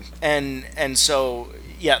 And so,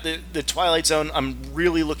 yeah, the Twilight Zone. I'm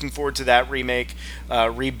really looking forward to that remake,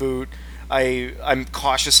 reboot. I'm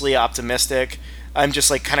cautiously optimistic. I'm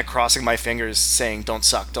just like kind of crossing my fingers, saying don't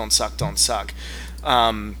suck, don't suck, don't suck.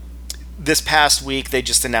 This past week they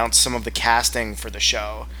just announced some of the casting for the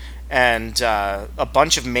show, and a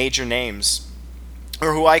bunch of major names,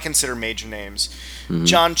 or who I consider major names.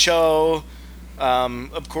 John Cho,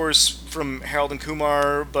 of course from Harold and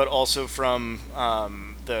Kumar, but also from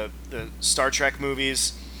the Star Trek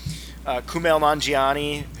movies. Kumail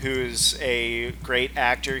Nanjiani, who's a great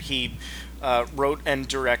actor. He wrote and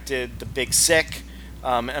directed The Big Sick,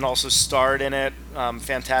 and also starred in it.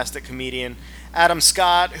 Fantastic comedian. Adam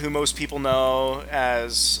Scott, who most people know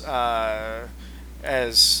as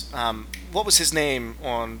what was his name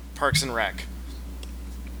on Parks and Rec?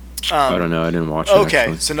 I don't know. I didn't watch it. Okay,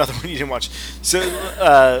 actually. so another one you didn't watch. So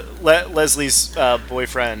Leslie's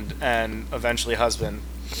boyfriend and eventually husband,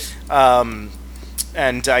 and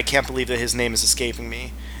I can't believe that his name is escaping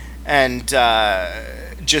me. And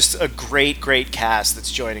just a great cast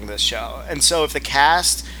that's joining this show. And so if the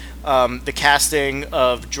casting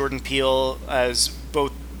of Jordan Peele as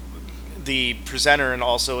both the presenter and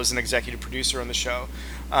also as an executive producer on the show,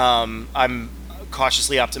 I'm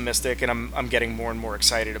cautiously optimistic, and I'm getting more and more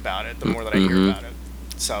excited about it the more that I hear about it.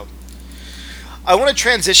 So I want to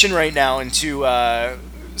transition right now into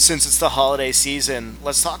since it's the holiday season,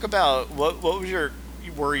 let's talk about what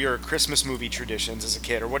were your Christmas movie traditions as a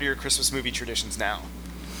kid, or what are your Christmas movie traditions now?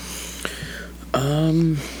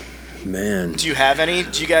 Man. Do you have any?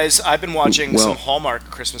 Do you guys? I've been watching some Hallmark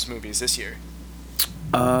Christmas movies this year.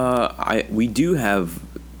 We do have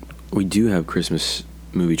Christmas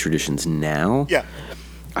movie traditions now. Yeah.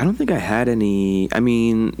 I don't think I had any. I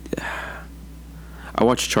mean, I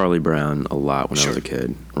watched Charlie Brown a lot when I was a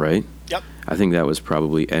kid, right? Yep. I think that was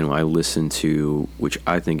probably, and I listened to, which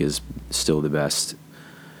I think is still the best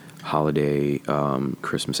holiday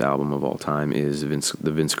Christmas album of all time, is the Vince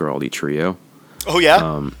Guaraldi Trio. Oh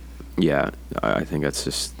yeah. Yeah, I think that's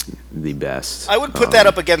just the best. I would put that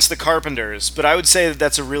up against the Carpenters, but I would say that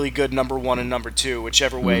that's a really good number one and number two,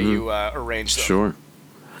 whichever way you arrange them. Sure.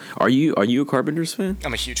 Are you a Carpenters fan?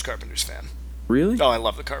 I'm a huge Carpenters fan. Really? Oh, I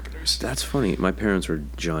love the Carpenters. That's funny. My parents were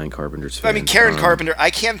giant Carpenters fans. I mean, Karen Carpenter. I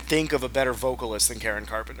can't think of a better vocalist than Karen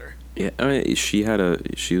Carpenter. Yeah, I mean,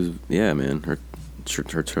 man. Her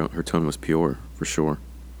tone was pure for sure.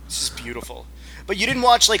 This is beautiful. But you didn't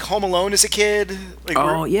watch like Home Alone as a kid?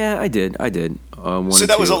 Yeah, I did. So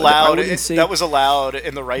that was allowed. That was allowed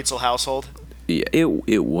in the Reitzel household. Yeah,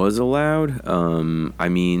 it was allowed. I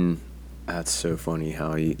mean, that's so funny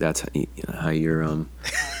how you're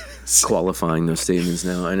qualifying those statements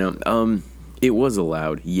now. I know. It was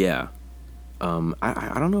allowed. Yeah.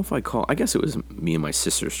 I don't know if I guess it was me and my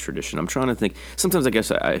sister's tradition. I'm trying to think. Sometimes I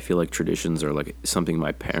guess I feel like traditions are like something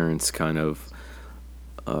my parents kind of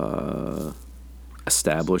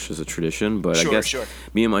establish as a tradition, but I guess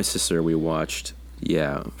me and my sister, we watched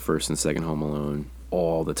first and second Home Alone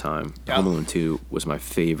all the time. Yep. Home Alone 2 was my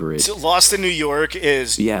favorite. So Lost in New York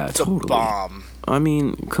is totally. Bomb. I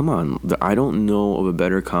mean, come on. I don't know of a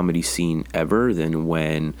better comedy scene ever than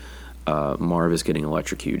when Marv is getting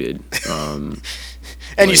electrocuted. And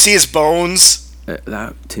you see his bones.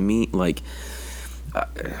 That, to me, like...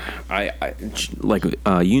 I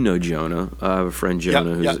Jonah. I have a friend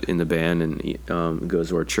Jonah who's in the band and he, goes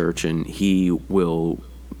to our church, and he will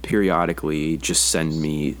periodically just send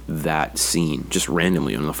me that scene just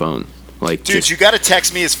randomly on the phone. Like, dude, you got to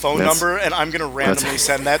text me his phone number, and I'm gonna randomly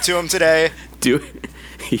send that to him today. Dude,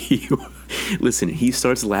 listen, he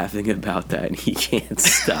starts laughing about that, and he can't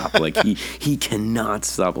stop. Like he cannot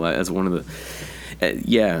stop laughing. That's one of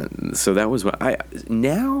the So that was what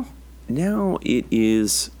Now it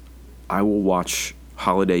is. I will watch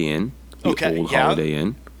Holiday Inn, Holiday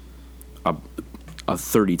Inn,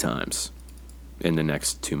 30 times in the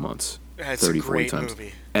next 2 months. It's 30, a great 40 times.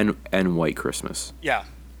 movie. And White Christmas. Yeah,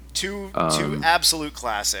 two absolute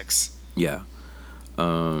classics. Yeah,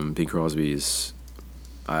 Bing Crosby's.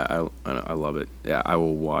 I love it. Yeah, I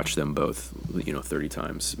will watch them both. 30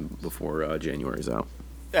 times before January's out.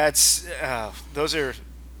 That's those are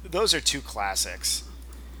two classics.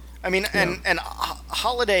 I mean, and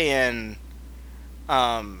Holiday Inn,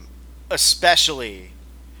 especially,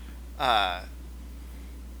 Fred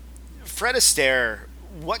Astaire.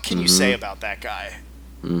 What can you say about that guy?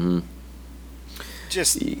 Mm-hmm.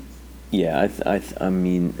 Just yeah, I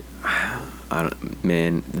mean, I don't,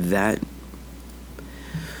 man, that.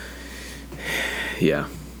 Yeah,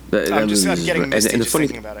 I'm getting misty just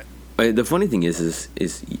thinking about it. The funny thing is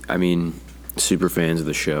I mean, super fans of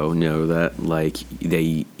the show know that, like,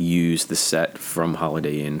 they use the set from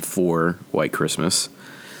Holiday Inn for White Christmas.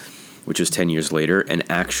 which is 10 years later. And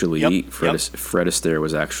actually, Fred Astaire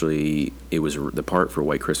was actually, the part for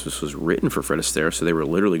White Christmas was written for Fred Astaire, so they were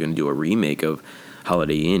literally going to do a remake of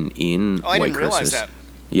Holiday Inn in White Christmas. I didn't realize that.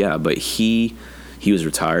 Yeah, but he was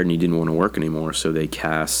retired and he didn't want to work anymore, so they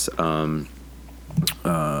cast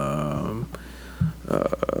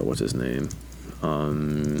what's his name?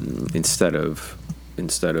 Instead of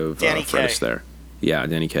Danny Fred Kaye. Astaire. Yeah,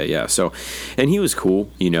 Danny Kaye. Yeah. So, and he was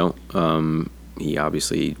cool. He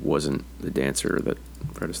obviously wasn't the dancer that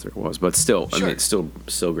Fred Astaire was, but still, Sure. I mean, it's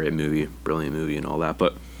still great movie, brilliant movie, and all that.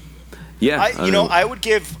 But yeah, I would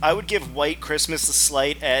give White Christmas a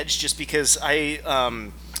slight edge just because I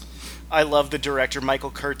love the director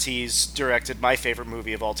Michael Curtiz directed my favorite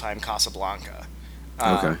movie of all time, Casablanca.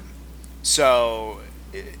 Okay. So,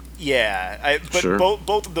 yeah, but Sure.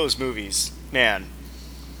 both of those movies, man.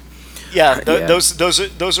 Yeah,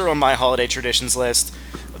 those are on my holiday traditions list.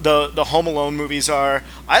 The Home Alone movies are.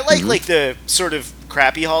 I like like the sort of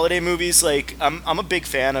crappy holiday movies. Like I'm a big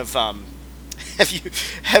fan of.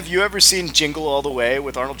 Have you ever seen Jingle All the Way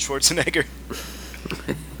with Arnold Schwarzenegger?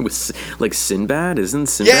 With like Sinbad, isn't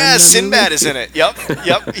Sinbad? Yeah, in that Sinbad movie? is in it.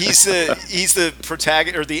 Yep. He's the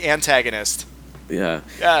protagonist or the antagonist. Yeah.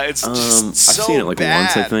 Yeah, it's just so I've seen it like bad.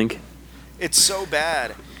 once, I think. It's so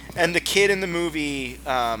bad. And the kid in the movie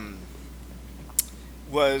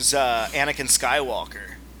was Anakin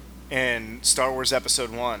Skywalker in Star Wars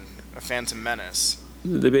Episode 1, A Phantom Menace.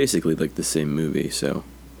 They're basically like the same movie, so.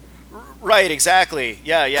 Right, exactly.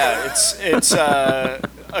 Yeah. It's a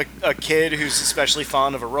kid who's especially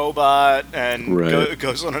fond of a robot and Right.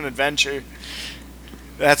 goes on an adventure.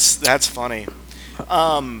 That's funny.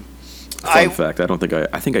 Fun fact: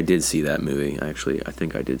 I think I did see that movie. I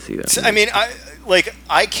think I did see that. Movie. I mean,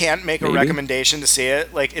 I can't make a Maybe? recommendation to see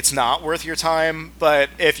it. Like, it's not worth your time.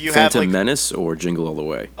 But if you Phantom have Menace or Jingle All the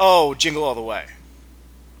Way. Oh, Jingle All the Way.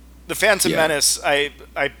 The Phantom Yeah. Menace, I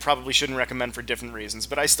probably shouldn't recommend for different reasons,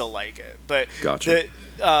 but I still like it. But Gotcha.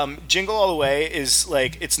 the Jingle All the Way is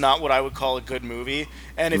like, it's not what I would call a good movie,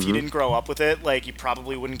 and if you didn't grow up with it, like, you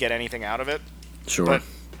probably wouldn't get anything out of it. Sure.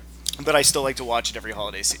 But I still like to watch it every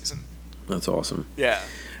holiday season. That's awesome. Yeah.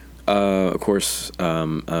 Of course,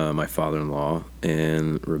 my father-in-law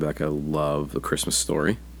and Rebecca love A Christmas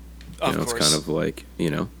Story. Of It's course. kind of like,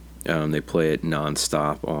 they play it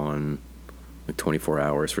nonstop on like 24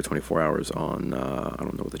 hours on, I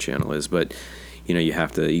don't know what the channel is, but, you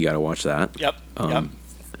got to watch that. Yep.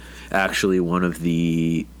 Actually, one of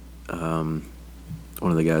the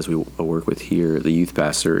guys we work with here, the youth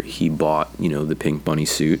pastor, he bought, the pink bunny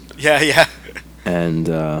suit. Yeah. And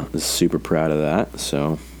is super proud of that.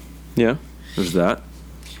 So, yeah, there's that.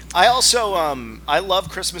 I also I love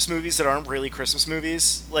Christmas movies that aren't really Christmas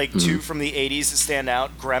movies. Like two from the 80s that stand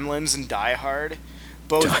out, Gremlins and Die Hard.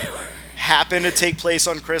 Both happen to take place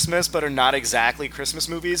on Christmas but are not exactly Christmas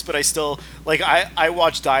movies, but I still I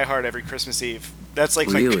watch Die Hard every Christmas Eve. That's like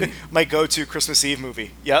Really? my go-to Christmas Eve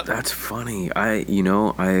movie. Yep. That's funny. I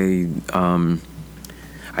know I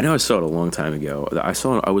saw it a long time ago. I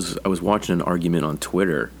was watching an argument on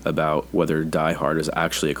Twitter about whether Die Hard is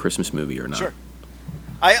actually a Christmas movie or not. Sure.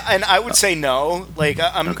 I would say no. Like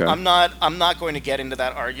Okay. I'm not going to get into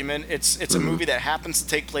that argument. It's a movie that happens to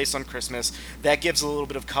take place on Christmas. That gives a little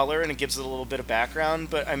bit of color and it gives it a little bit of background.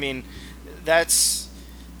 But I mean,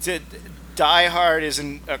 Die Hard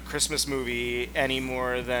isn't a Christmas movie any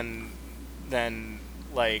more than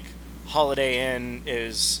like Holiday Inn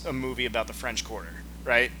is a movie about the French Quarter,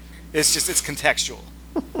 right? It's contextual.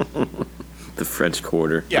 The French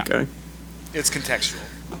Quarter. Yeah. Okay. It's contextual.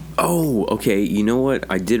 Oh, okay. You know what?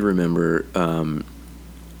 I did remember.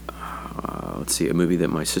 Let's see. A movie that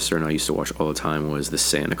my sister and I used to watch all the time was The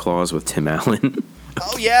Santa Claus with Tim Allen.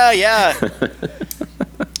 Oh yeah.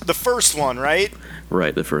 The first one, right?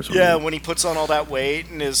 Right, the first one. Yeah, when he puts on all that weight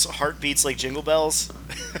and his heart beats like jingle bells.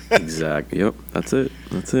 Exactly. Yep. That's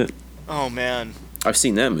it. Oh man. I've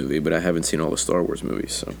seen that movie, but I haven't seen all the Star Wars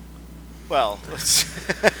movies. So. Well,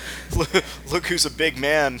 look who's a big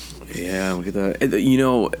man. Yeah, look at that.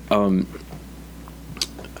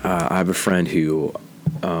 I have a friend who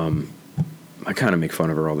I kind of make fun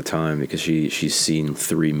of her all the time because she's seen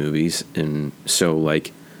 3 movies, and so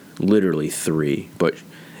like literally 3, but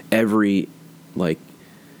every like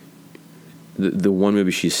the one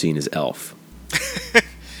movie she's seen is Elf.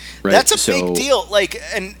 Right? That's a big deal. Like,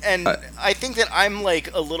 and I think that I'm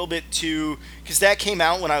like a little bit too, because that came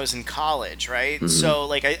out when I was in college, right? So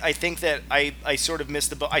like I think that I sort of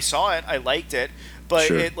missed the boat. I saw it, I liked it, but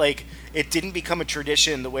Sure. it didn't become a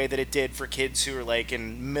tradition the way that it did for kids who were like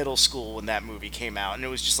in middle school when that movie came out, and it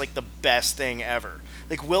was just like the best thing ever.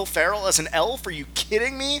 Like Will Ferrell as an elf? Are you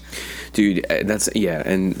kidding me? Dude, that's yeah,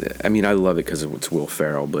 and I mean I love it because it's Will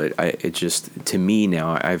Ferrell, but it just to me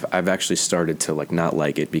now I've actually started to like not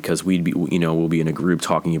like it because we'll be in a group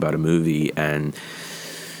talking about a movie and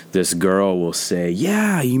this girl will say,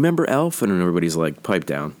 "Yeah, you remember Elf?" and everybody's like, "Pipe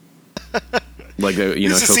down." Like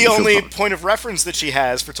This is the only point of reference that she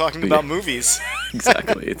has for talking about movies.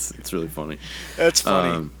 Exactly. It's really funny. That's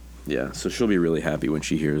funny. Yeah, so she'll be really happy when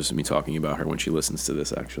she hears me talking about her when she listens to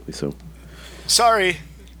this actually. So Sorry.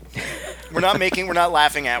 We're not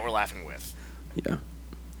laughing at, we're laughing with. yeah.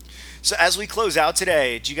 So as we close out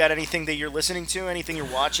today, do you got anything that you're listening to, anything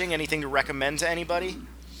you're watching, anything to recommend to anybody?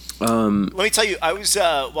 Let me tell you, I was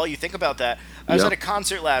while you think about that, I was Yep. at a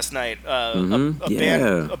concert last night,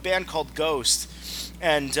 Yeah. a band called Ghost,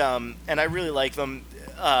 and I really like them.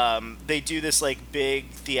 They do this like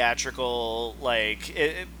big theatrical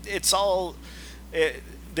it's all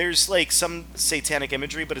there's like some satanic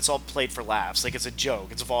imagery, but it's all played for laughs. Like it's a joke,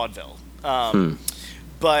 it's vaudeville.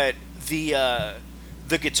 But the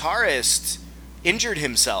guitarist injured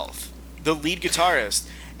himself, the lead guitarist.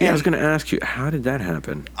 Yeah, I was And going to ask you, how did that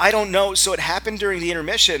happen? I don't know. So it happened during the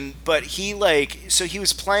intermission, but he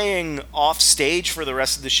was playing off stage for the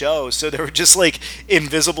rest of the show. So there were just like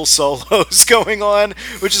invisible solos going on,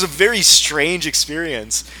 which is a very strange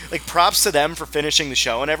experience. Like props to them for finishing the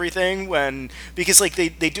show and everything because like they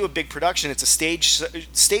do a big production. It's a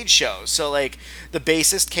stage show. So like the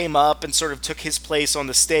bassist came up and sort of took his place on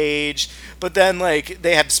the stage, but then like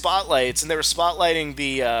they had spotlights and they were spotlighting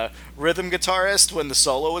the rhythm guitarist when the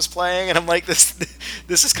solo was playing, and I'm like, this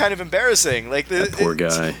is kind of embarrassing. Like That poor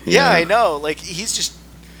guy. Yeah, I know. Like he's just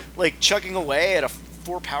like chugging away at a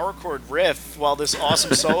 4 power chord riff while this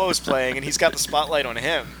awesome solo is playing, and he's got the spotlight on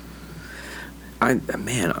him.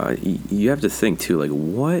 You have to think too. Like,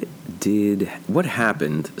 what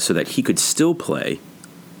happened so that he could still play,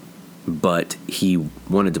 but he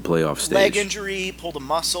wanted to play off stage? Leg injury, pulled a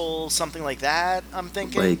muscle, something like that. I'm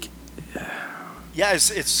thinking. Like, yeah,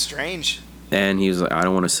 it's strange. and he was like, "I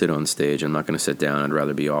don't want to sit on stage. I'm not going to sit down. I'd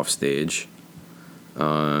rather be off stage."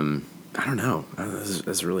 I don't know.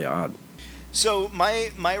 That's really odd. So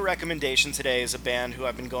my recommendation today is a band who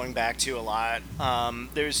I've been going back to a lot.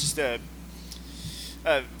 There's just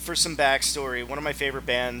for some backstory, one of my favorite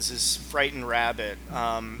bands is Frightened Rabbit.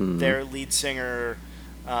 Their lead singer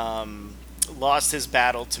lost his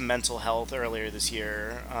battle to mental health earlier this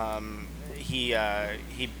year. He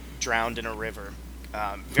drowned in a river.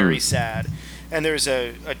 Very sad. And there's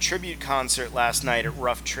a tribute concert last night at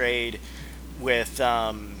Rough Trade with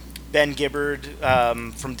Ben Gibbard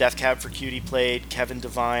from Death Cab for Cutie played, Kevin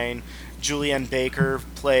Devine, Julianne Baker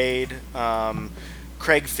played,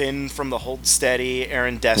 Craig Finn from The Hold Steady,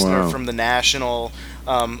 Aaron Dessner from The National,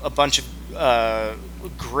 a bunch of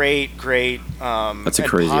great That's a and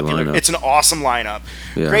crazy popular, lineup. it's an awesome lineup.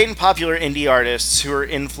 Yeah. Great and popular indie artists who are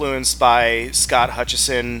influenced by Scott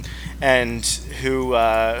Hutchison and who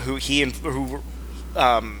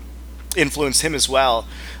influenced him as well.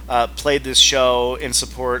 Played this show in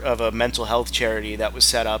support of a mental health charity that was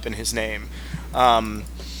set up in his name.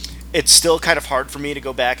 It's still kind of hard for me to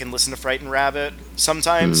go back and listen to Frightened Rabbit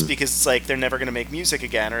sometimes because it's like they're never going to make music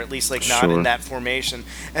again, or at least like not in that formation,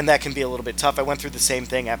 and that can be a little bit tough. I went through the same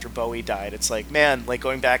thing after Bowie died. It's like, man, like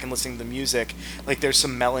going back and listening to the music, like there's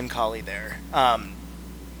some melancholy there.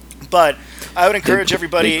 But I would encourage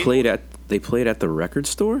everybody. They played at the record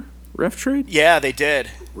store, Rough Trade. Yeah, they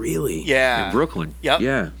did. Really? Yeah. In Brooklyn. Yep.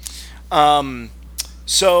 Yeah.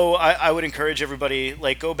 So I would encourage everybody,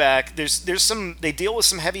 like, go back. There's some, they deal with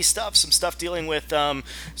some heavy stuff, some stuff dealing with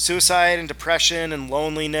suicide and depression and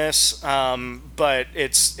loneliness. But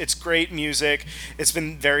it's great music. It's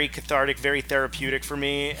been very cathartic, very therapeutic for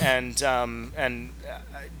me, and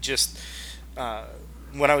just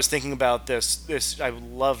when I was thinking about this I would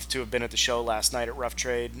love to have been at the show last night at Rough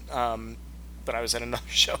Trade, but I was at another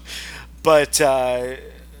show. But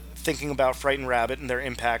thinking about Frightened Rabbit and their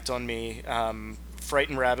impact on me.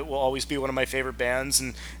 Frightened Rabbit will always be one of my favorite bands,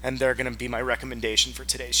 and they're going to be my recommendation for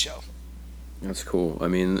today's show. That's cool. I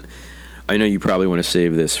mean, I know you probably want to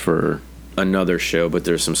save this for another show, but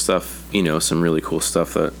there's some stuff, some really cool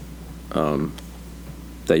stuff that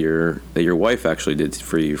that your wife actually did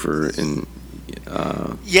for you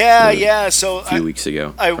So a few weeks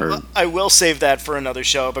ago. I will save that for another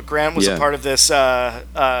show, but Grant was a part of this,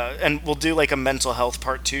 and we'll do like a mental health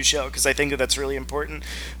part 2 show because I think that's really important.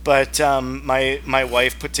 But my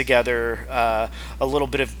wife put together a little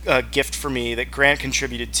bit of a gift for me that Grant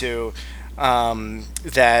contributed to.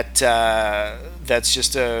 that's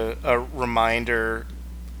just a reminder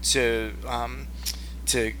to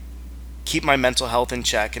keep my mental health in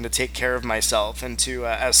check and to take care of myself and to,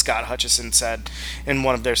 as Scott Hutchison said in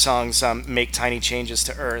one of their songs, make tiny changes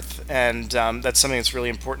to Earth. And that's something that's really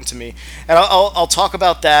important to me. And I'll talk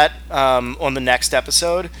about that on the next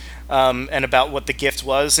episode, and about what the gift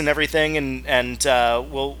was and everything. And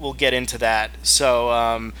we'll get into that.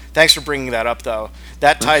 So thanks for bringing that up, though.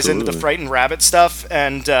 That ties into the Frightened Rabbit stuff,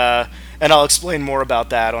 and I'll explain more about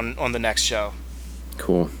that on the next show.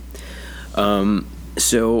 Cool.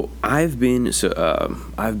 So I've been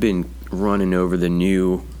running over the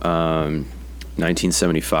new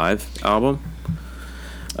 1975 album.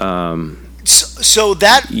 So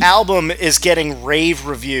that album is getting rave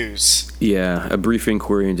reviews. Yeah, A Brief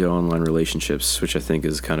Inquiry into Online Relationships, which I think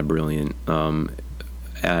is kind of brilliant. And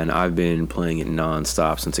I've been playing it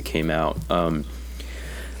nonstop since it came out.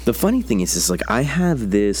 The funny thing is like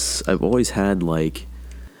I've always had like,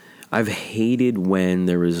 I've hated when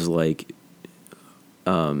there was like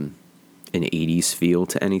an 80s feel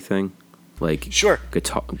to anything, like sure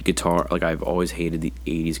guitar. Like I've always hated the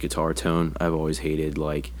 80s guitar tone. I've always hated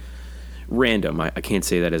like random. I can't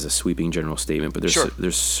say that as a sweeping general statement, but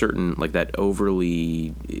there's certain like that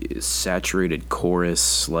overly saturated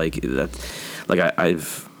chorus like that. Like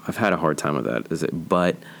I've had a hard time with that.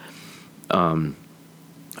 But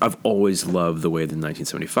I've always loved the way the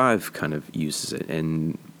 1975 kind of uses it,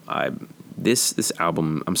 and this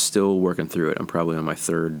album, I'm still working through it. I'm probably on my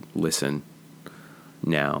third listen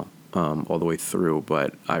now, all the way through,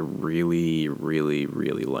 but I really, really,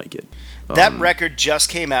 really like it. That record just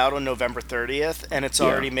came out on November 30th, and it's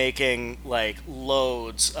already making like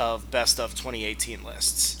loads of best of 2018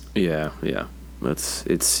 lists. Yeah.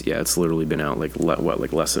 It's literally been out like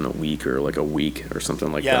less than a week or like a week or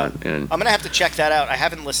something like that. And I'm gonna have to check that out. I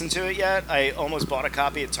haven't listened to it yet. I almost bought a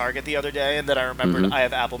copy at Target the other day, and then I remembered I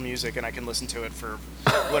have Apple Music and I can listen to it for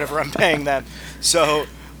whatever I'm paying them. So,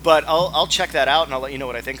 but I'll check that out and I'll let you know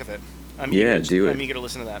what I think of it. I'm eager to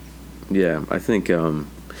listen to that. Yeah, I think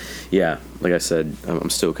like I said, I'm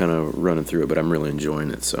still kind of running through it, but I'm really enjoying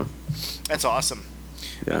it. So that's awesome.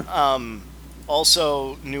 Yeah.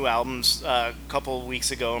 Also, new albums. A couple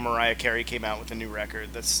weeks ago, Mariah Carey came out with a new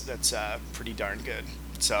record. That's pretty darn good.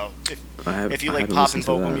 So if you like pop and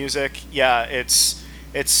vocal music, it's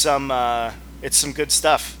some good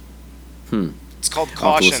stuff. It's called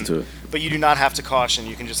Caution, but you do not have to caution.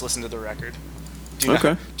 You can just listen to the record.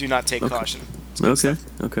 Do not take caution. Okay.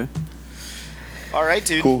 All right,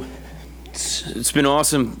 dude. Cool. It's been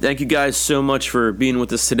awesome. Thank you guys so much for being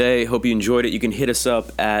with us today. Hope you enjoyed it. You can hit us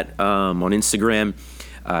up at on Instagram.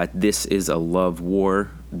 This is a Love War.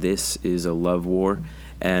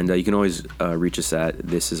 And you can always reach us at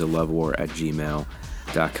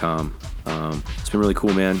thisisalovewar@gmail.com. It's been really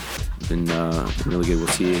cool, man. It's been really good. We'll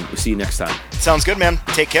see you next time. Sounds good, man.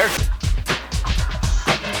 Take care.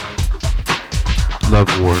 Love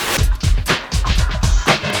War.